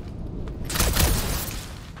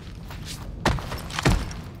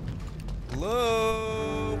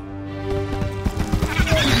 Hello?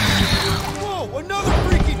 Whoa, another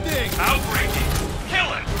freaky thing! Outbreaking!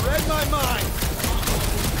 Kill it! You read my mind!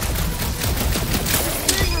 This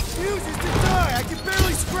thing refuses to die! I can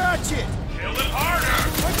barely scratch it! Kill it harder!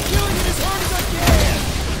 I'm killing it as hard as I can!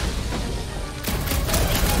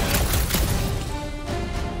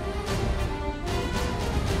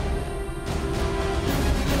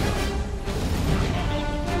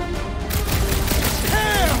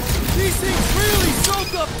 Damn! These things really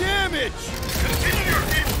soak up damage! Continue your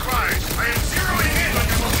feeble cries. I am zeroing in on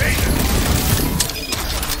your location.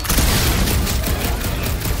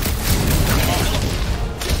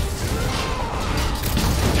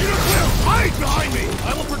 Peter Quill!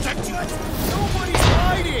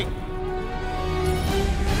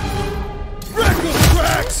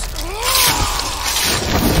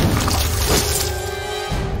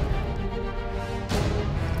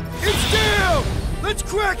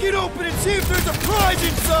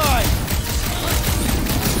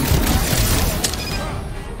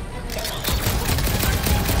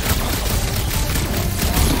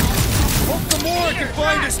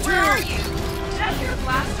 this too! Where are you? Did I hear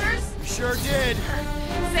blasters? You sure did.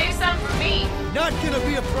 Save some for me. Not gonna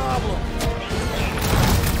be a problem.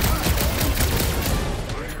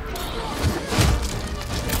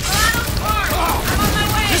 Milano's car! I'm on my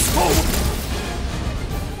way! This hole!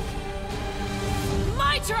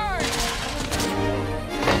 My turn!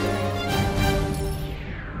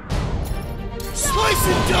 Slice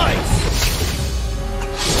and dice!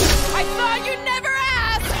 I thought you'd never ask!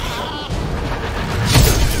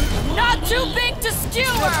 Not too big to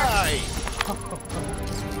skewer!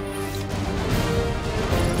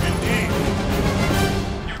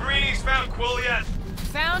 You greenies found Quill yet?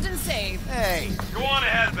 Found and saved. Hey, Go on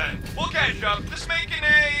ahead then. We'll catch up. Just making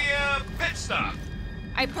a pit stop.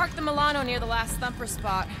 I parked the Milano near the last thumper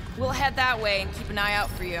spot. We'll head that way and keep an eye out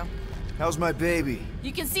for you. how's my baby?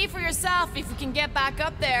 You can see for yourself if we can get back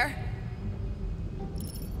up there.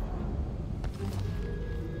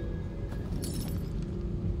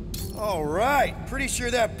 All right, pretty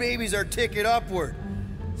sure that baby's our ticket upward.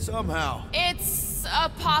 Somehow. It's a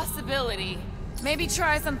possibility. Maybe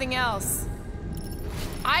try something else.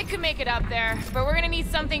 I could make it up there, but we're gonna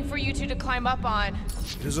need something for you two to climb up on.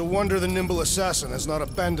 It is a wonder the nimble assassin has not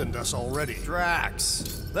abandoned us already.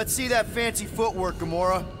 Drax, let's see that fancy footwork,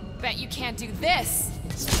 Gamora. Bet you can't do this.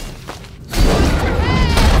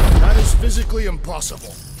 That is physically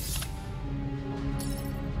impossible.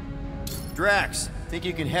 Drax, think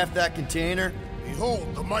you can heft that container?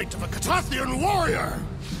 Behold the might of a Catathian warrior!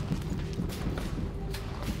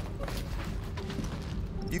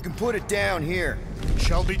 You can put it down here.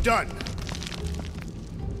 Shall be done.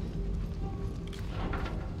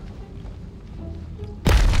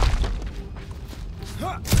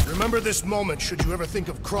 Remember this moment should you ever think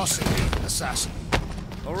of crossing me, assassin.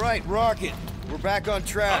 All right, Rocket, we're back on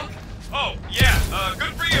track. Oh, yeah,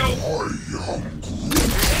 good for you.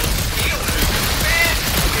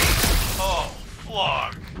 Oh,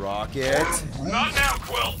 flog. Rocket. Not now,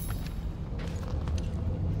 Quill.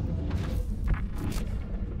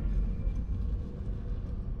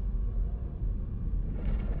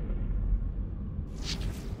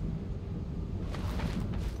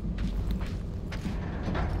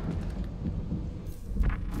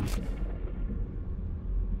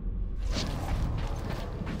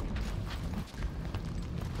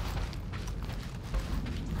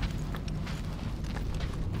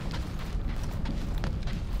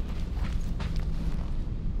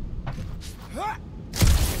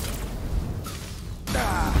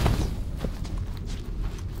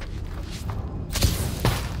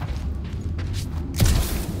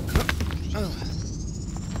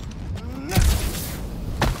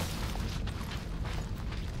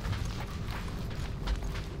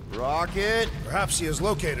 Rocket. Perhaps he has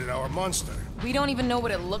located our monster. We don't even know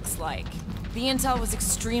what it looks like. The intel was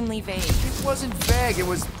extremely vague. It wasn't vague, it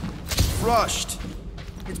was rushed.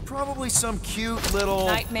 It's probably some cute little...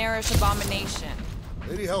 Nightmarish abomination.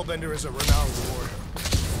 Lady Hellbender is a renowned warrior.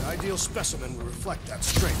 An ideal specimen will reflect that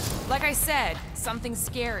strength. Like I said, something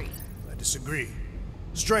scary. I disagree.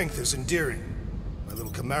 Strength is endearing. My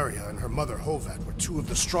little Camaria and her mother Hovat were two of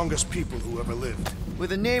the strongest people who ever lived.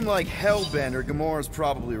 With a name like Hellbender, Gamora's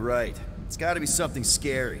probably right. It's gotta be something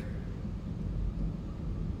scary.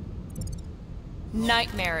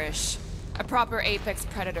 Nightmarish. A proper apex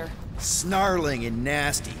predator. Snarling and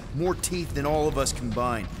nasty. More teeth than all of us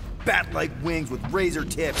combined. Bat-like wings with razor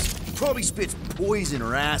tips. Probably spits poison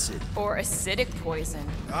or acid. Or acidic poison.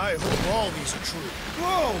 I hope all these are true.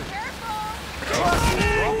 Whoa!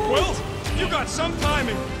 Quill, you got some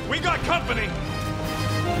timing. We got company.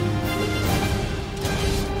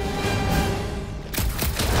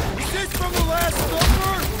 Is this from the last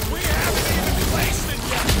number? We haven't even placed it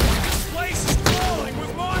yet. This place is crawling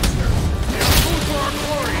with monsters. They're food for our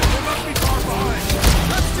glory, and they must be far behind.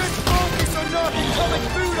 Let's just focus on not becoming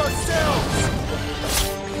food ourselves!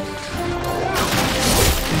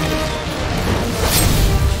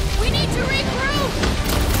 We need to regroup!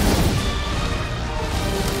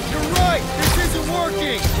 You're right! This isn't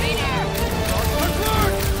working! Hey there!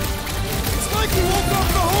 Look! It's like he woke up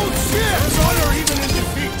the whole ship! There's honor even in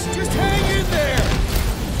defeat. Just hang in there!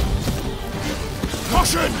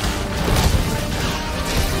 Caution!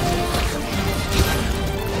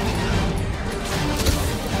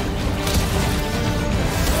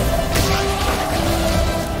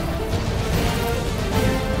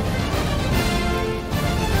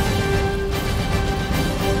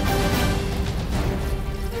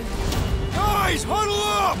 Guys, huddle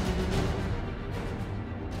up!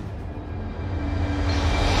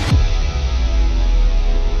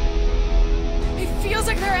 It feels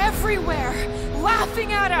like they're everywhere,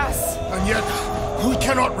 laughing at us. And yet, We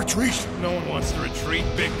cannot retreat. No one wants to retreat,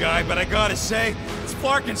 big guy, but I gotta say, it's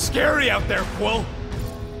fucking scary out there, Quill.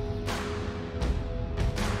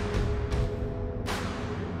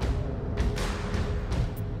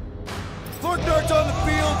 Darts on the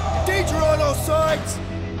field, danger on all sides.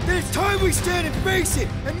 Then it's time we stand and face it,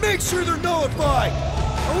 and make sure they're nullified.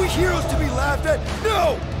 Are we heroes to be laughed at?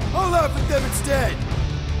 No! I'll laugh at them instead.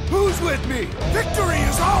 Who's with me? Victory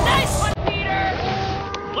is ours! Nice one, Peter!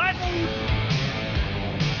 Let's...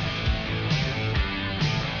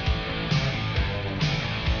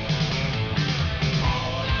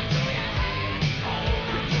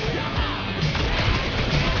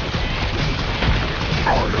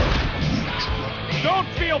 Don't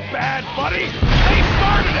feel bad, buddy! They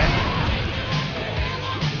started it!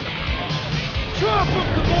 Drop him,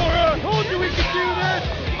 Gamora! Told you we could do this!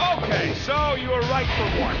 Okay, so you were right for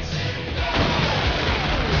once.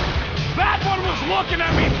 That one was looking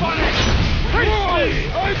at me funny! Whoa!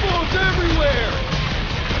 Eyeballs everywhere!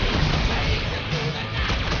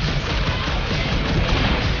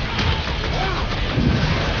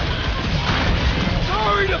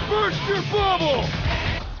 Sorry to burst your bubble!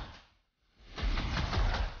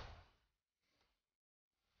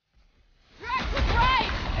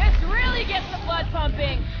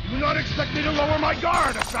 Pumping. Do not expect me to lower my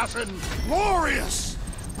guard, assassin! Glorious!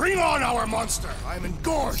 Bring on our monster! I am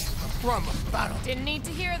engorged from battle. Didn't need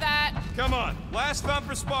to hear that. Come on, last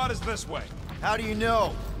thumper spot is this way. How do you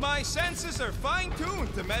know? My senses are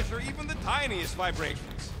fine-tuned to measure even the tiniest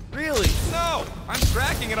vibrations. Really? No, I'm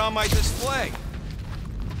tracking it on my display.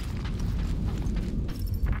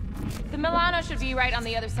 The Milano should be right on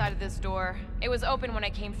the other side of this door. It was open when I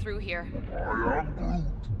came through here.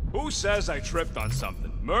 Who says I tripped on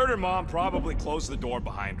something? Murder Mom probably closed the door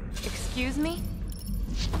behind her. Excuse me?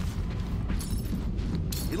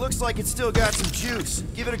 It looks like it's still got some juice.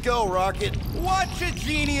 Give it a go, Rocket. Watch a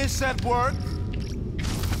genius at work.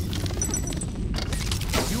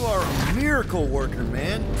 You are a miracle worker,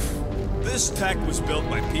 man. This tech was built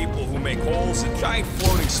by people who make holes in giant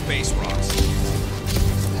floating space rocks.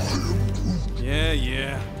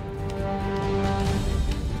 Yeah.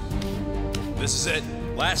 This is it.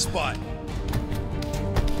 Last spot.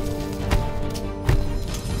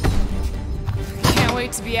 Can't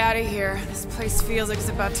wait to be out of here. This place feels like it's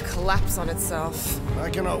about to collapse on itself. I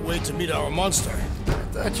cannot wait to meet our monster. I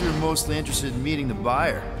thought you were mostly interested in meeting the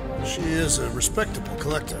buyer. She is a respectable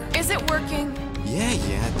collector. Is it working?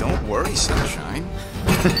 Yeah, don't worry, Sunshine.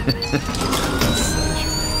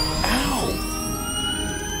 Ow!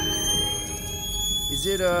 Is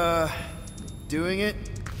it, doing it?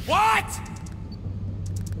 What?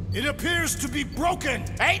 It appears to be broken!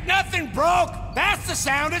 Ain't nothing broke! That's the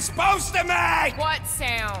sound it's supposed to make! What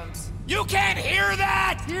sound? You can't hear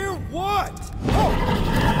that! Hear what?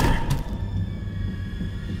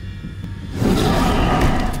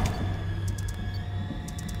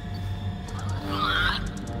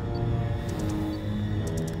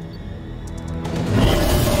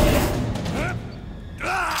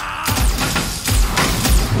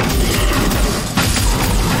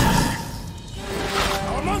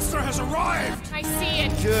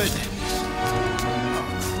 Good.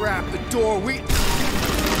 Oh, crap, the door,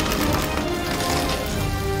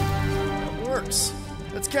 That works.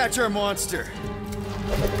 Let's catch our monster.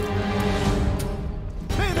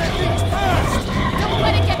 Hey, that thing's fast! Don't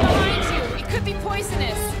let it get behind you. It could be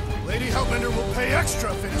poisonous. Lady Hellbender will pay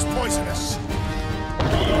extra if it is poisonous.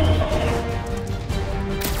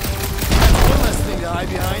 That's one less thing to hide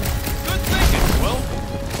behind. Good thinking, Will.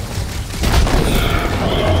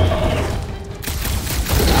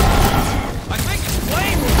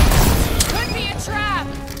 Could be a trap!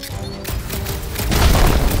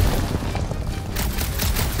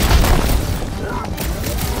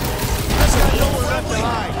 That's got nowhere left to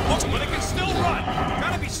hide. Look, but it can still run.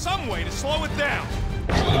 Gotta be some way to slow it down.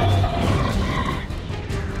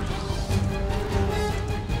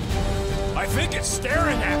 I think it's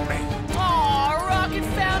staring at me. Aw, Rocket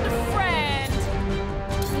found a friend!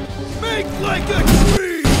 Make like a tree!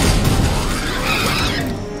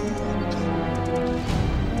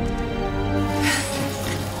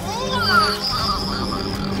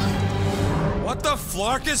 What the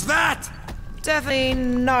flark is that? Definitely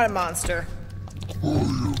not a monster.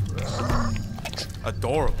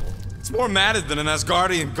 Adorable. It's more matted than an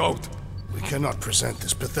Asgardian goat. We cannot present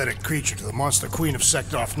this pathetic creature to the Monster Queen of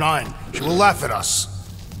Sector 9. She will laugh at us.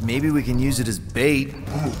 Maybe we can use it as bait.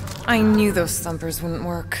 I knew those thumpers wouldn't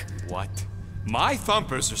work. What? My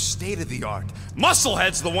thumpers are state-of-the-art.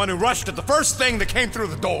 Musclehead's the one who rushed at the first thing that came through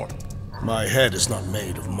the door. My head is not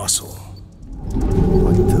made of muscle.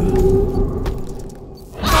 What the?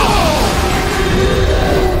 Oh!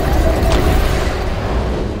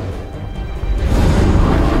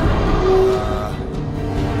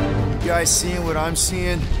 guys seeing what I'm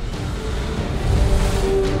seeing?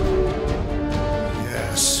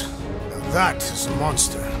 Yes. Now that is a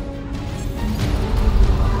monster.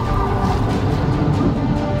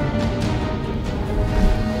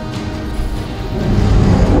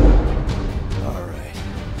 Alright.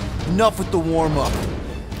 Enough with the warm-up.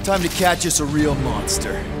 Time to catch us a real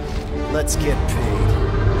monster. Let's get paid.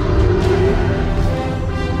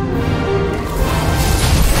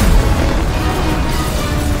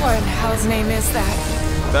 What in hell's name is that?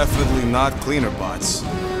 Definitely not cleaner bots.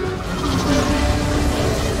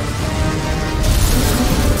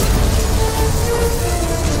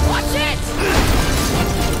 Watch it!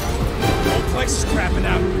 The whole place is crapping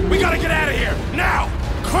out. We gotta get out of here, now!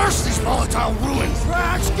 Curse these volatile ruins!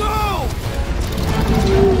 Let's go!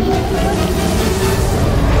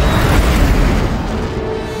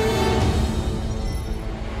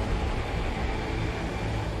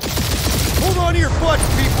 Hold on to your butts,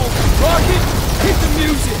 people! Rocket, hit the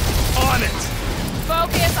music! On it!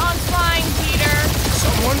 Focus on flying, Peter.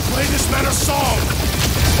 Someone play this man a song!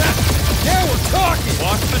 Now we're talking!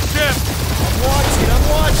 Watch the ship! I'm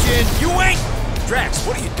watching! You ain't! Drax,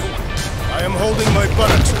 what are you doing? I am holding my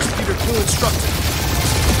buttocks as Peter Quill instructed.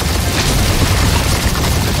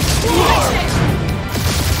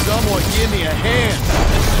 Someone give me a hand!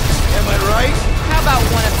 Am I right? How about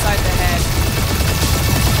one upside the head?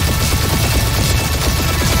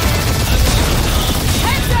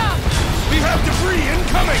 Heads up! We have debris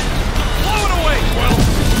incoming! Blow it away, Quill!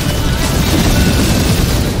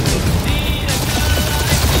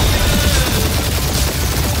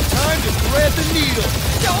 Time to thread the needle!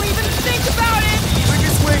 Don't even think about it!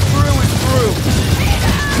 Quickest way through is through!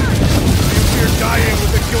 You fear dying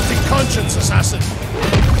with a guilty conscience, assassin.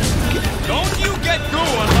 Don't you get goo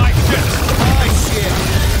on my ship! My shit!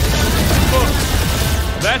 Look,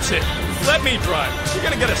 that's it. Let me drive. You're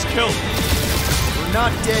gonna get us killed. We're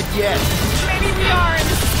not dead yet. Maybe we are, and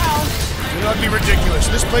this is hell. Do not be ridiculous.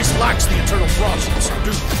 This place lacks the eternal frost of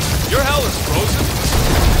Sardu. Your hell is frozen.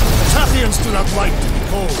 The Tathians do not like to be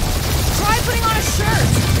cold. Try putting on a shirt.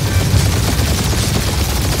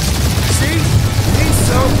 See? He's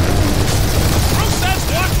so... Bruce says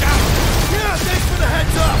watch out! Yeah, thanks for the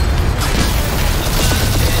heads up!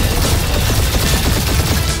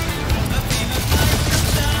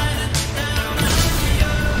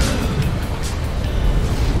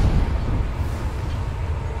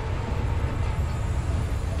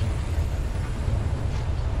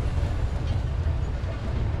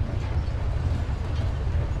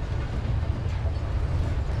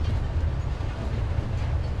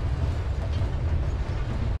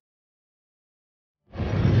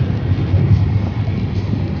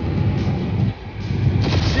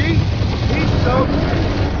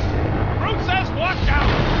 Bruce says watch out!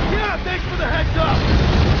 Yeah, thanks for the heads up!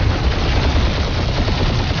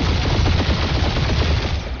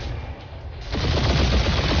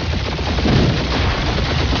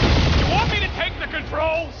 You want me to take the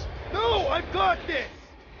controls? No, I've got this!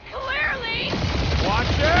 Clearly! Watch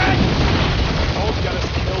it! Don't get us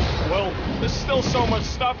killed, Quill. There's still so much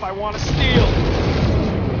stuff I want to steal.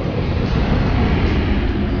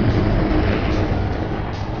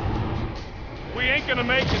 We ain't gonna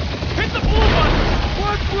make it. Hit the blue button!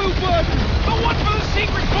 What blue button? The one for the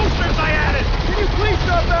secret boosters I added! Can you please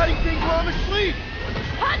stop adding things while I'm asleep?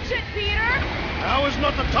 Punch it, Peter! Now is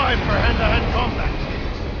not the time for hand-to-hand combat.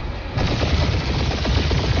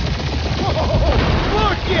 Whoa!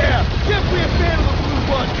 Look, yeah! Definitely a fan of the blue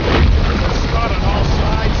button! We're shot on all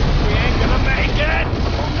sides. We ain't gonna make it!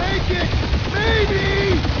 We'll make it!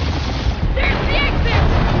 Maybe! There's the exit!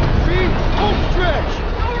 See? Home stretch!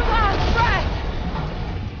 Go relax, breath!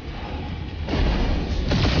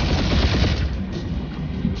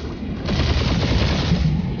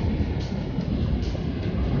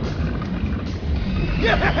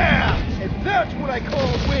 Yeah! And that's what I call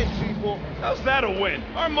a win, people! How's that a win?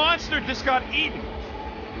 Our monster just got eaten.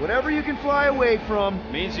 Whatever you can fly away from.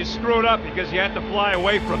 Means you screwed up because you had to fly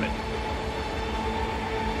away from it.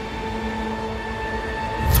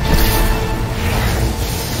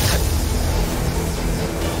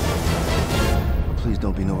 Please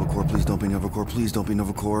don't be Novacore, please don't be Novacore, please don't be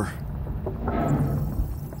Novacore.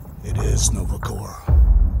 It is Novacore.